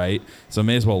way, right? So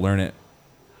may as well learn it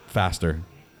faster.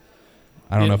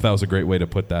 I don't know if that was a great way to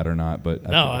put that or not, but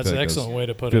no, that's an excellent way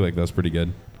to put it. I feel like that's pretty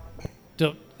good.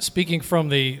 Speaking from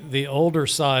the older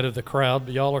side of the crowd,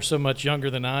 but y'all are so much younger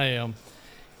than I am.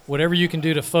 Whatever you can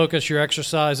do to focus your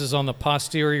exercises on the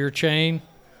posterior chain,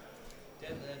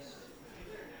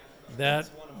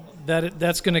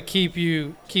 that's going to keep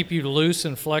you loose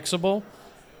and flexible,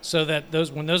 so that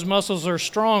when those muscles are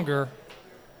stronger,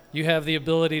 you have the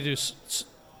ability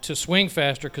to swing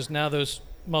faster, because now those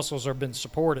muscles have been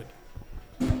supported.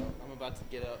 I'm about to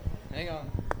get up. Hang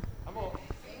on. I'm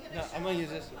going to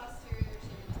use this one.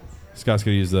 Scott's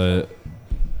going to use the...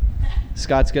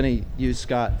 Scott's going to use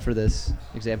Scott for this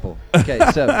example. Okay,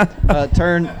 so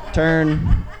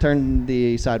turn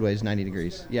the sideways 90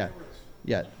 degrees. Yeah.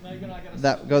 That's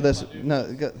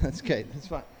okay. That's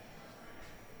fine.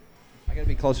 I got to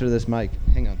be closer to this mic.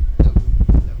 Hang on.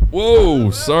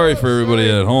 Whoa, sorry for everybody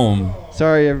at home.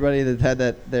 Sorry, everybody that had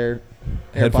their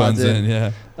headphones in,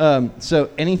 yeah. So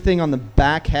anything on the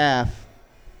back half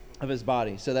of his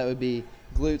body. So that would be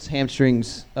glutes,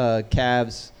 hamstrings,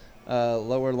 calves,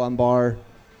 lower lumbar,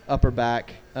 upper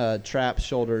back, traps,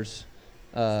 shoulders,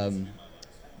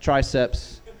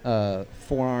 triceps,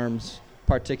 forearms,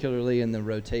 particularly in the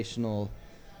rotational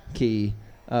key.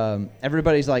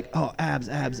 Everybody's like, oh,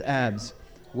 abs.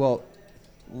 Well,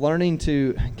 learning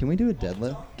to, can we do a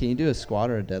deadlift? Can you do a squat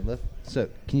or a deadlift? So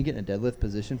can you get in a deadlift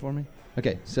position for me?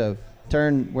 Okay, so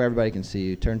turn where everybody can see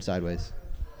you. Turn sideways.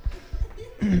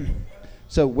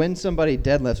 So when somebody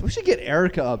deadlifts, we should get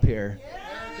Erica up here.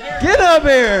 Get up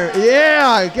here.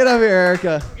 Yeah, get up here,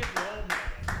 Erica.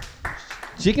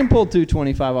 She can pull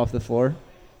 225 off the floor.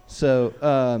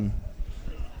 So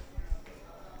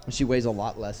she weighs a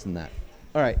lot less than that.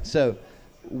 All right, so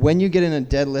when you get in a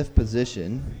deadlift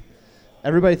position,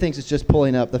 everybody thinks it's just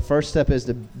pulling up. The first step is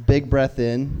to big breath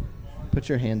in. Put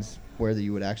your hands where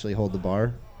you would actually hold the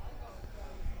bar.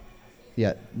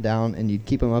 Yeah, down, and you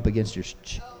keep them up against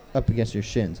your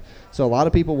shins. So a lot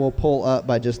of people will pull up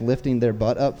by just lifting their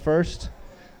butt up first.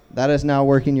 That is now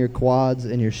working your quads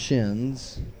and your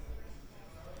shins.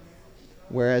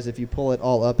 Whereas if you pull it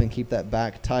all up and keep that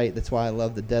back tight, that's why I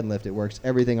love the deadlift. It works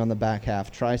everything on the back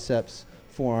half: triceps,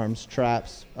 forearms,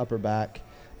 traps, upper back.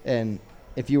 And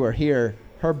if you are here,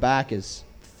 her back is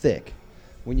thick.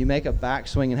 When you make a back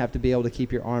swing and have to be able to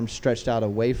keep your arms stretched out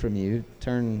away from you,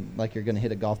 turn like you're going to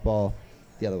hit a golf ball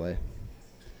the other way.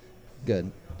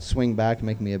 Good. Swing back,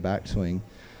 make me a back swing.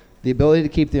 The ability to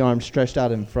keep the arms stretched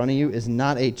out in front of you is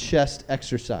not a chest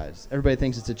exercise. Everybody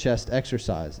thinks it's a chest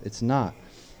exercise. It's not.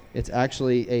 It's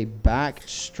actually a back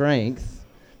strength,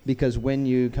 because when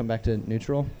you come back to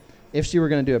neutral, if she were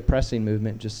going to do a pressing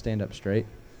movement, just stand up straight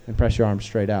and press your arms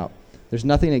straight out. There's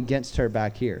nothing against her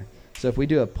back here. So if we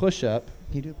do a push-up,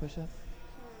 can you do a push-up?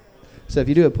 So if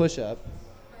you do a push-up,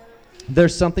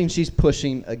 there's something she's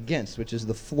pushing against, which is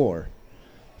the floor,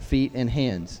 feet and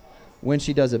hands. When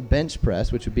she does a bench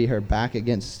press, which would be her back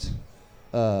against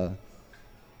something,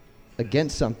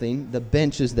 the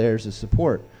bench is there as a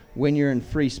support. When you're in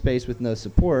free space with no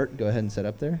support, go ahead and set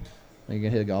up there. Are you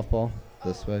going to hit a golf ball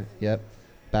this way? Yep.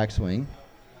 Backswing.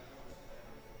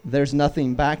 There's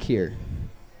nothing back here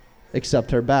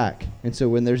except her back. And so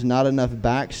when there's not enough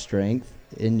back strength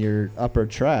in your upper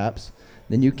traps,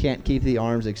 then you can't keep the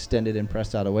arms extended and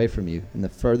pressed out away from you. And the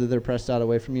further they're pressed out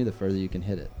away from you, the further you can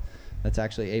hit it. That's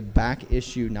actually a back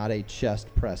issue, not a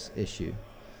chest press issue.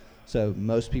 So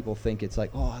most people think it's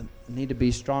like, oh, I need to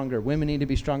be stronger. Women need to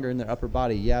be stronger in their upper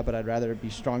body. Yeah, but I'd rather be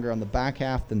stronger on the back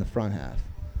half than the front half.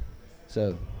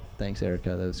 So thanks,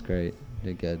 Erica. That was great.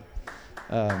 You did good.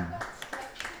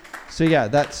 So yeah,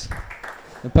 that's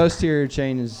the posterior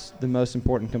chain is the most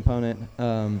important component.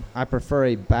 I prefer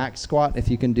a back squat if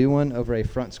you can do one over a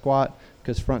front squat,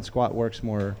 because front squat works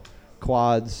more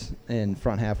quads and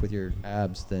front half with your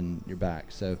abs than your back.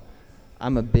 So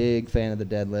I'm a big fan of the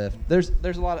deadlift.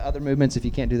 There's a lot of other movements if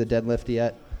you can't do the deadlift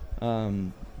yet,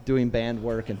 doing band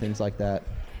work and things like that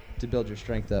to build your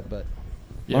strength up. But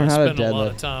learn how to spend a lot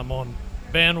of deadlift. time on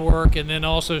band work and then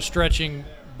also stretching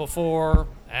before,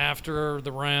 after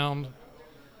the round.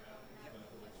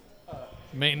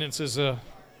 Maintenance is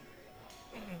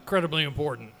incredibly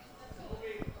important.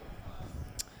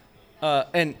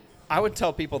 And I would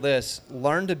tell people this: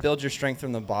 learn to build your strength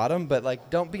from the bottom, but like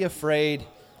don't be afraid.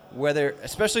 Whether,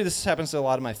 especially this happens to a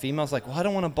lot of my females, like, well, I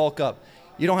don't want to bulk up.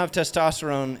 You don't have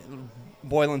testosterone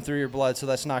boiling through your blood, so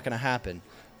that's not going to happen.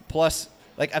 Plus,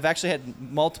 like, I've actually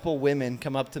had multiple women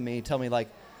come up to me, tell me, like,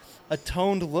 a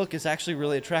toned look is actually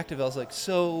really attractive. I was like,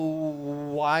 so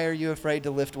why are you afraid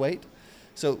to lift weight?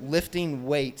 So lifting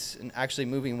weights and actually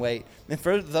moving weight. And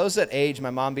for those that age, my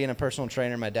mom being a personal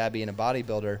trainer, my dad being a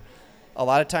bodybuilder, a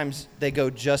lot of times they go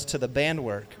just to the band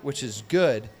work, which is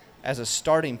good as a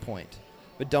starting point.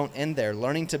 But don't end there.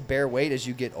 Learning to bear weight as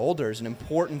you get older is an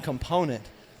important component.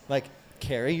 Like,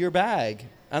 carry your bag.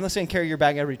 I'm not saying carry your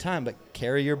bag every time, but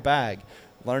carry your bag.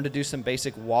 Learn to do some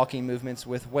basic walking movements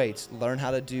with weights. Learn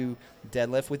how to do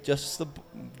deadlift with just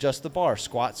the bar,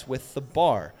 squats with the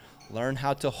bar. Learn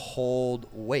how to hold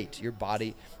weight. Your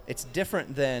body, it's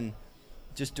different than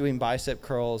just doing bicep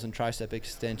curls and tricep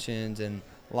extensions and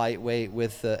lightweight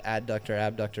with the adductor,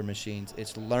 abductor machines.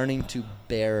 It's learning to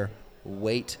bear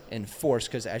weight and force,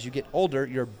 because as you get older,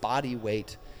 your body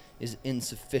weight is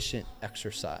insufficient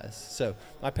exercise. So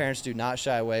my parents do not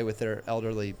shy away with their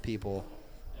elderly people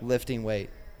lifting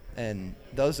weight. And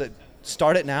those that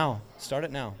start it now.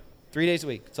 3 days a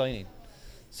week. That's all you need.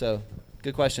 So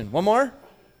good question. One more?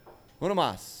 Uno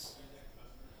más.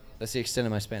 That's the extent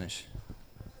of my Spanish.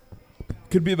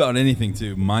 Could be about anything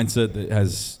too. Mindset that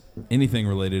has anything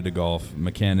related to golf,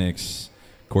 mechanics,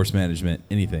 course management,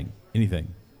 anything.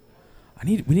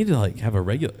 We need to like have a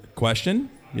regular question.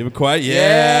 You have a question?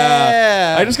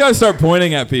 Yeah. I just gotta start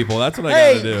pointing at people. That's what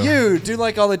I gotta do. Hey, you do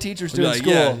like all the teachers do in Like,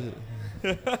 school.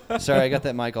 Yeah. Sorry, I got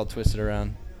that mic all twisted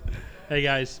around. Hey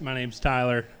guys, my name's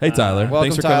Tyler. Hey Tyler, welcome,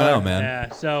 thanks for coming Tyler. out, man.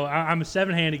 Yeah, so I'm a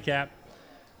 7 handicap.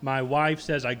 My wife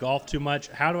says I golf too much.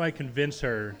 How do I convince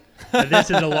her that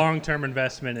this is a long-term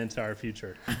investment into our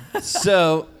future?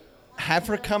 So, have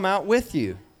her come out with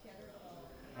you.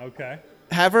 Okay.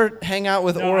 Have her hang out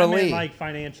with No, Aura I meant Lee. like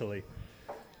financially.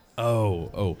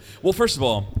 Oh. Well, first of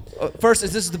all, First,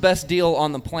 is this the best deal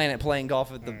on the planet playing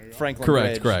golf at the Franklin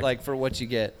Correct, Bridge? correct. Like, for what you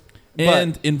get.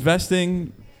 and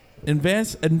investing in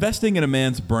a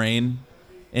man's brain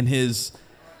and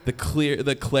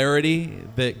the clarity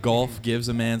that golf gives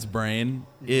a man's brain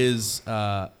is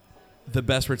the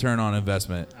best return on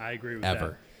investment. I agree with ever.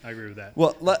 that. I agree with that.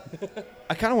 Well,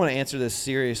 I kind of want to answer this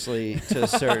seriously to a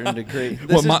certain degree. This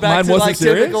Well, is mine back to, wasn't like,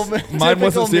 serious? typical, Mine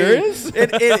wasn't typical me.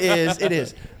 serious? It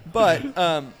is.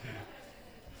 But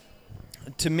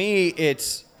to me,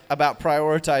 it's about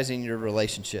prioritizing your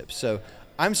relationships. So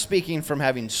I'm speaking from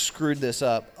having screwed this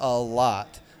up a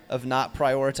lot, of not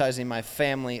prioritizing my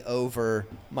family over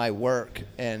my work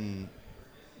and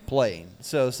playing.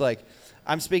 So it's like,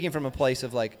 I'm speaking from a place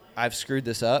of like, I've screwed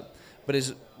this up, but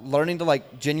is learning to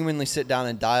like genuinely sit down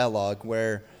and dialogue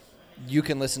where you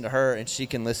can listen to her and she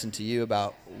can listen to you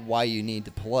about why you need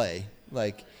to play.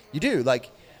 Like you do,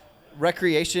 like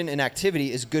recreation and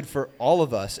activity is good for all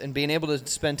of us, and being able to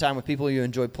spend time with people you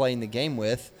enjoy playing the game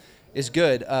with is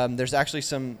good. There's actually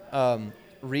some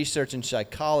research in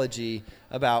psychology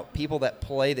about people that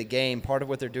play the game. Part of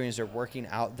what they're doing is they're working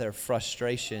out their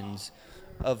frustrations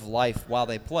of life while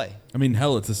they play. I mean,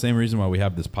 hell, it's the same reason why we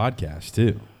have this podcast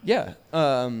too. Yeah.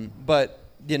 But,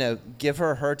 you know, give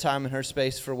her time and her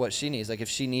space for what she needs. Like if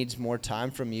she needs more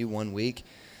time from you 1 week,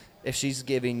 if she's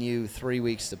giving you 3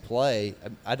 weeks to play,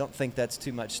 I don't think that's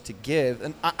too much to give.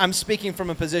 And I'm speaking from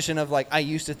a position of like, I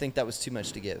used to think that was too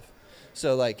much to give.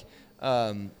 So like,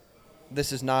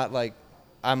 this is not like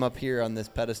I'm up here on this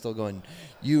pedestal going,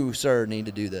 you, sir, need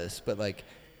to do this. But like,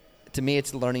 to me,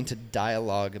 it's learning to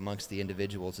dialogue amongst the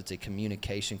individuals. It's a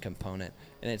communication component,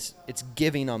 and it's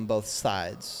giving on both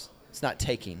sides. It's not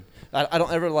taking. I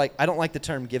don't like the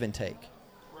term give and take.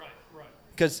 Right.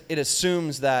 Because it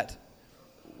assumes that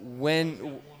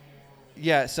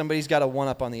somebody's got a one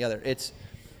up on the other. It's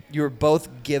you're both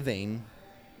giving,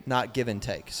 not give and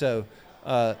take. So,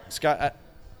 Scott,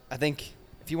 I think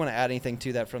if you want to add anything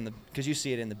to that because you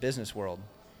see it in the business world,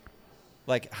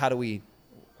 like how do we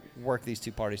work these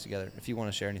two parties together? If you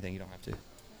want to share anything, you don't have to.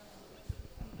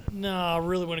 No, I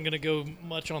really wasn't going to go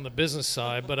much on the business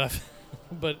side, but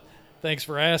thanks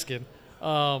for asking.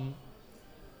 I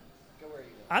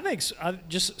think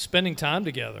just spending time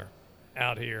together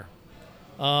out here.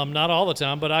 Not all the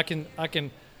time, but I can.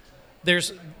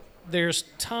 There's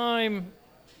time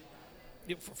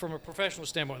from a professional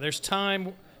standpoint. There's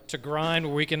time to grind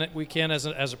where we can as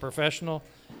a professional,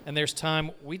 and there's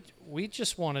time we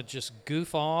just want to just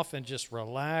goof off and just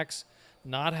relax,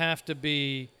 not have to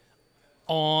be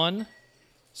on,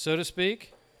 so to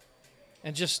speak,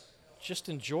 and just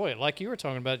enjoy it like you were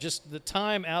talking about. Just the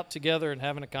time out together and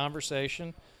having a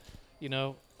conversation,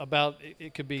 about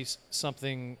it could be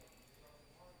something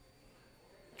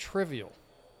trivial.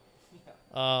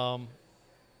 And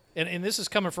this is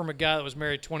coming from a guy that was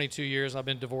married 22 years. I've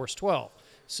been divorced 12.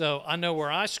 So I know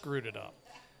where I screwed it up.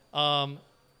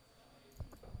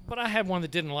 But I had one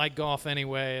that didn't like golf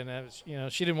anyway, and that was,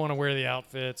 she didn't want to wear the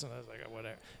outfits, and I was like, oh,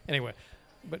 whatever. Anyway,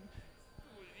 but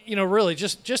really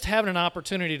just having an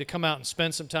opportunity to come out and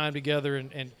spend some time together,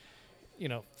 and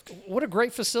what a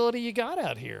great facility you got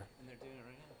out here. And they're doing it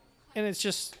right now. And it's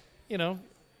just,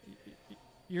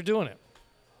 you're doing it.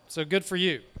 So good for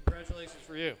you. Congratulations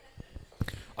for you.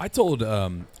 I told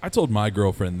my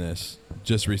girlfriend this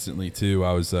just recently too.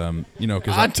 I was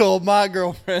because I told my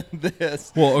girlfriend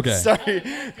this. Well, okay.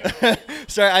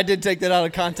 Sorry, I did take that out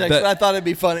of context, but I thought it'd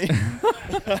be funny.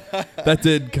 That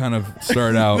did kind of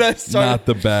start out not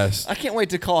the best. I can't wait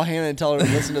to call Hannah and tell her to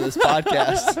listen to this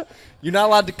podcast. You're not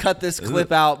allowed to cut this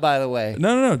clip out, by the way.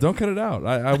 No, don't cut it out.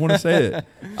 I want to say it.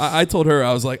 I told her,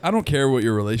 I was like, I don't care what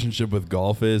your relationship with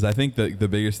golf is. I think that the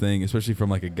biggest thing, especially from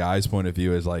like a guy's point of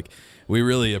view, is like we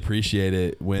really appreciate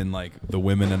it when like the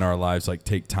women in our lives like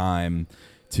take time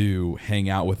to hang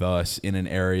out with us in an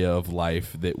area of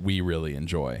life that we really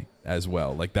enjoy as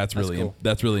well. Like that's really cool.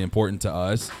 That's really important to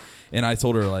us. And I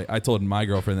told her, I told my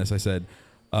girlfriend this. I said,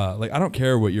 I don't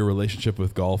care what your relationship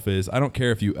with golf is. I don't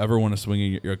care if you ever want to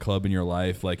swing your club in your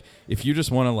life. Like, if you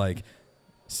just want to, like,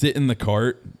 sit in the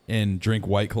cart and drink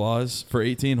White Claws for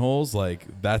 18 holes, like,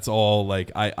 that's all,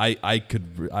 like,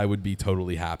 I would be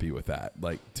totally happy with that,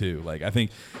 like, too. Like, I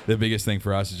think the biggest thing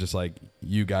for us is just, like,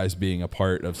 you guys being a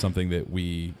part of something that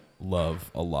we love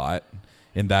a lot.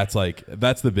 And that's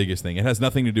the biggest thing. It has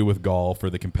nothing to do with golf or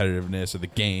the competitiveness or the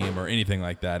game or anything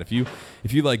like that. If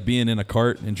you like being in a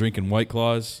cart and drinking White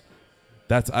Claws,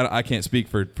 I can't speak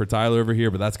for Tyler over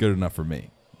here, but that's good enough for me.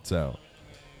 So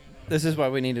this is why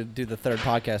we need to do the third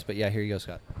podcast. But yeah, here you go,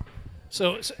 Scott.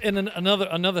 So and then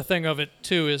another thing of it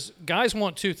too is guys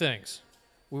want two things: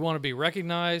 we want to be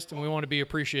recognized and we want to be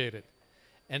appreciated,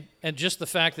 and just the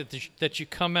fact that you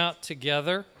come out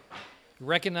together.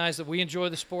 Recognize that we enjoy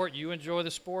the sport, you enjoy the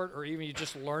sport, or even you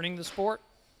just learning the sport,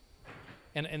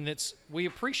 and we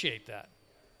appreciate that.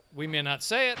 We may not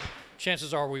say it,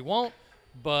 chances are we won't,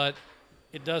 but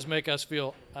it does make us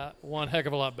feel one heck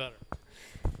of a lot better.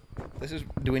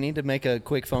 Do we need to make a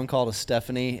quick phone call to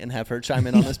Stephanie and have her chime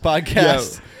in on this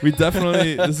podcast? Yeah, we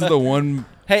definitely. This is the one.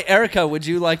 Hey, Erica, would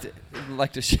you like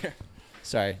to share?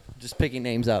 Sorry, just picking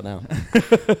names out now.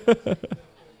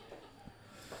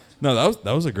 No,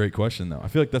 that was a great question though. I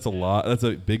feel like that's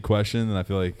a big question, and I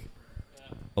feel like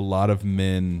a lot of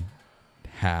men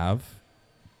have,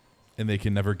 and they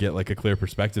can never get like a clear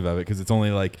perspective of it because it's only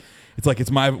like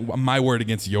it's my word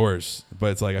against yours.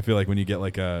 But it's like I feel like when you get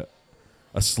like a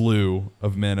slew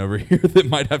of men over here that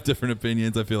might have different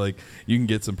opinions, I feel like you can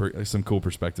get some cool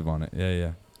perspective on it.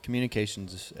 Yeah.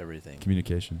 Communication's everything.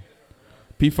 Communication.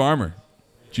 P. Farmer,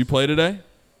 did you play today?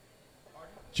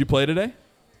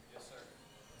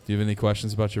 Do you have any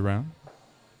questions about your round?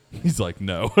 He's like,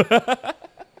 no.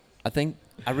 I think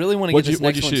I really want to get this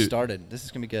next one started. This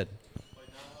is going to be good.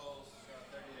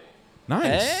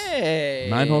 Nice. Hey.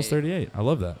 9 holes, 38. I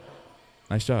love that.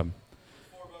 Nice job.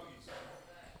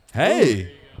 Hey. Ooh.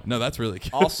 No, that's really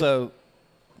good. Also,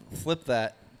 flip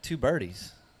that, 2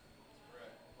 birdies.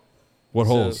 What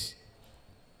holes?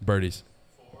 Birdies.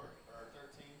 4 or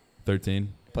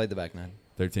 13. Played the back 9.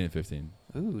 13 and 15.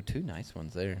 Ooh, 2 nice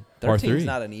ones there. Par 13's 3.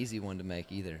 not an easy one to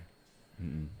make either.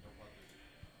 Mm-mm.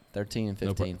 13 and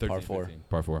 15, par 4. 15,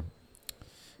 par 4.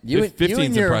 You 15's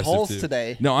and your impressive holes too.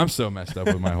 today. No, I'm so messed up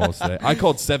with my holes today. I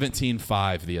called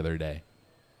 17-5 the other day.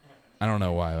 I don't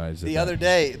know why I did the other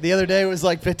day was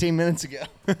like 15 minutes ago.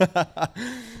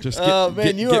 Just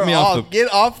get me off.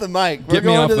 Get off the mic. We're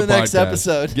going to the next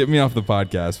episode. Get me off the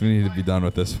podcast. We need to be done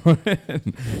with this one.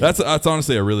 That's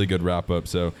honestly a really good wrap up.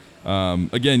 So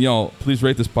again, y'all, please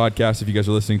rate this podcast if you guys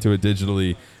are listening to it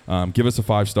digitally. give us a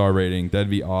 5-star rating. That'd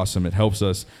be awesome. It helps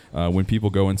us when people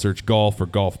go and search golf or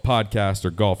golf podcast or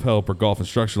golf help or golf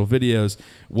instructional videos.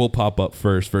 We'll pop up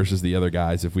first versus the other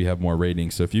guys if we have more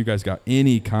ratings. So if you guys got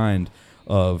any kind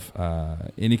of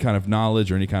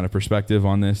knowledge or any kind of perspective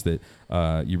on this that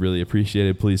you really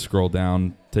appreciated, please scroll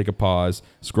down, take a pause,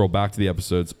 scroll back to the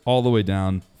episodes all the way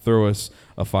down, throw us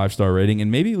a 5-star rating,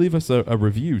 and maybe leave us a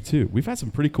review too. We've had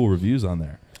some pretty cool reviews on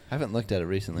there. I haven't looked at it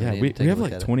recently. Yeah, we have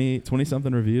like 20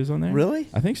 something reviews on there. Really?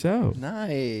 I think so.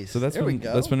 Nice. So that's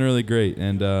that's been really great.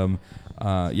 And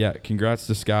yeah, congrats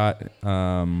to Scott.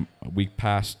 We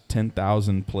passed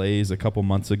 10,000 plays a couple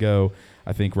months ago.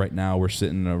 I think right now we're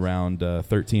sitting around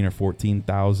 13 or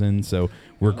 14,000. So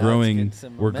we're growing.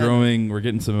 We're growing. We're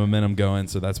getting some momentum going.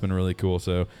 So that's been really cool.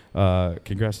 So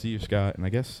congrats to you, Scott. And I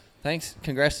guess thanks.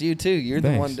 Congrats to you too. You're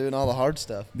the one doing all the hard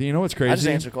stuff. You know what's crazy? I just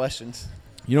answer questions.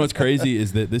 You know what's crazy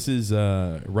is that this is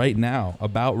right now,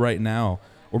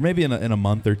 or maybe in a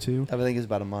month or two. I think it's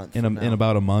about a month. In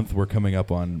about a month, we're coming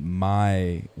up on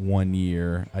my 1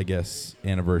 year, I guess,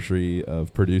 anniversary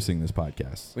of producing this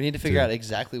podcast. We need to figure out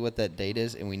exactly what that date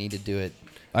is, and we need to do it.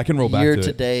 I can roll back to year it.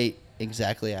 to date,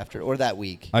 exactly after, or that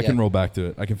week. I can roll back to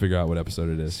it. I can figure out what episode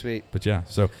it is. Sweet. But yeah,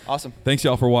 so awesome. Thanks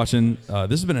y'all for watching.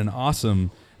 This has been an awesome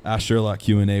Ask Sherlock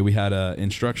Q&A. We had an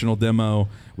instructional demo.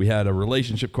 We had a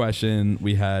relationship question.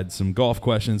 We had some golf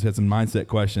questions. We had some mindset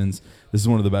questions. This is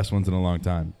one of the best ones in a long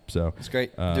time. So it's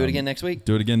great. Do it again next week.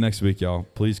 Do it again next week, y'all.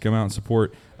 Please come out and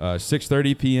support.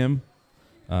 6:30 p.m.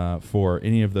 For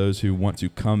any of those who want to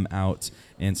come out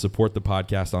and support the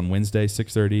podcast on Wednesday,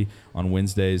 6:30 on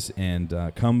Wednesdays, and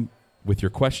come with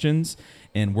your questions.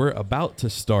 And we're about to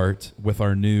start with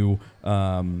our new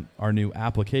application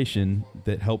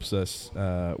that helps us,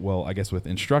 I guess with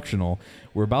instructional.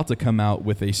 We're about to come out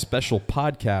with a special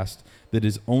podcast that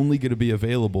is only going to be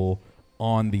available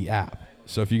on the app.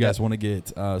 So if you guys want to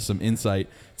get some insight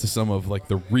to some of like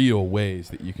the real ways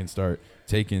that you can start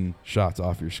taking shots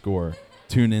off your score,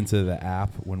 tune into the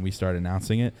app when we start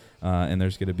announcing it. And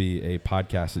there's going to be a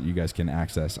podcast that you guys can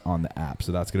access on the app.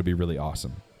 So that's going to be really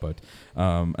awesome. But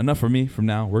enough for me from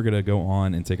now. We're going to go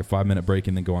on and take a 5-minute break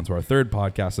and then go on to our third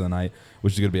podcast of the night,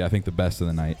 which is going to be, I think, the best of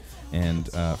the night. And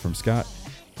from Scott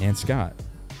and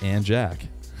Jack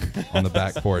on the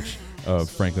back porch of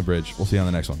Franklin Bridge. We'll see you on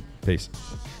the next one. Peace.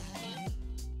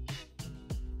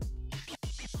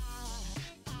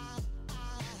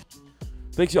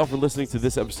 Thanks, y'all, for listening to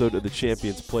this episode of the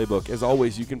Champions Playbook. As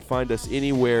always, you can find us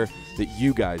anywhere that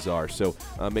you guys are. So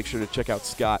make sure to check out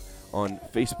Scott on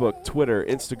Facebook, Twitter,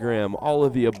 Instagram, all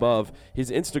of the above. His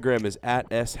Instagram is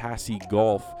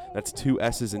 @SHasseyGolf. That's 2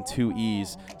 S's and 2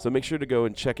 E's. So make sure to go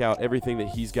and check out everything that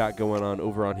he's got going on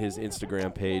over on his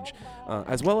Instagram page,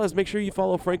 as well as make sure you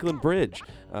follow Franklin Bridge.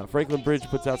 Franklin Bridge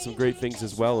puts out some great things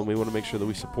as well, and we want to make sure that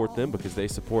we support them because they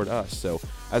support us. So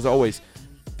as always,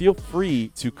 feel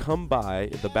free to come by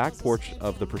the back porch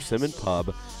of the Persimmon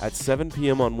Pub at 7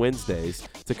 p.m. on Wednesdays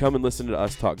to come and listen to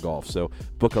us talk golf. So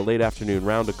book a late afternoon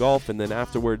round of golf, and then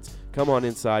afterwards, come on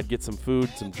inside, get some food,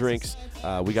 some drinks.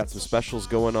 We got some specials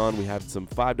going on. We had some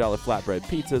 $5 flatbread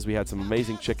pizzas. We had some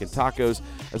amazing chicken tacos,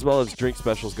 as well as drink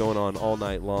specials going on all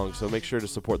night long. So make sure to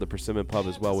support the Persimmon Pub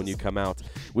as well when you come out.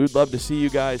 We would love to see you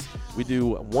guys. We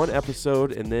do one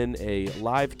episode and then a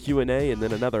live Q&A and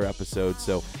then another episode.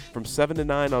 So from 7 to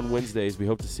 9 on Wednesdays, we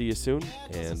hope to see you soon,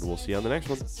 and we'll see you on the next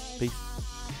one. Peace.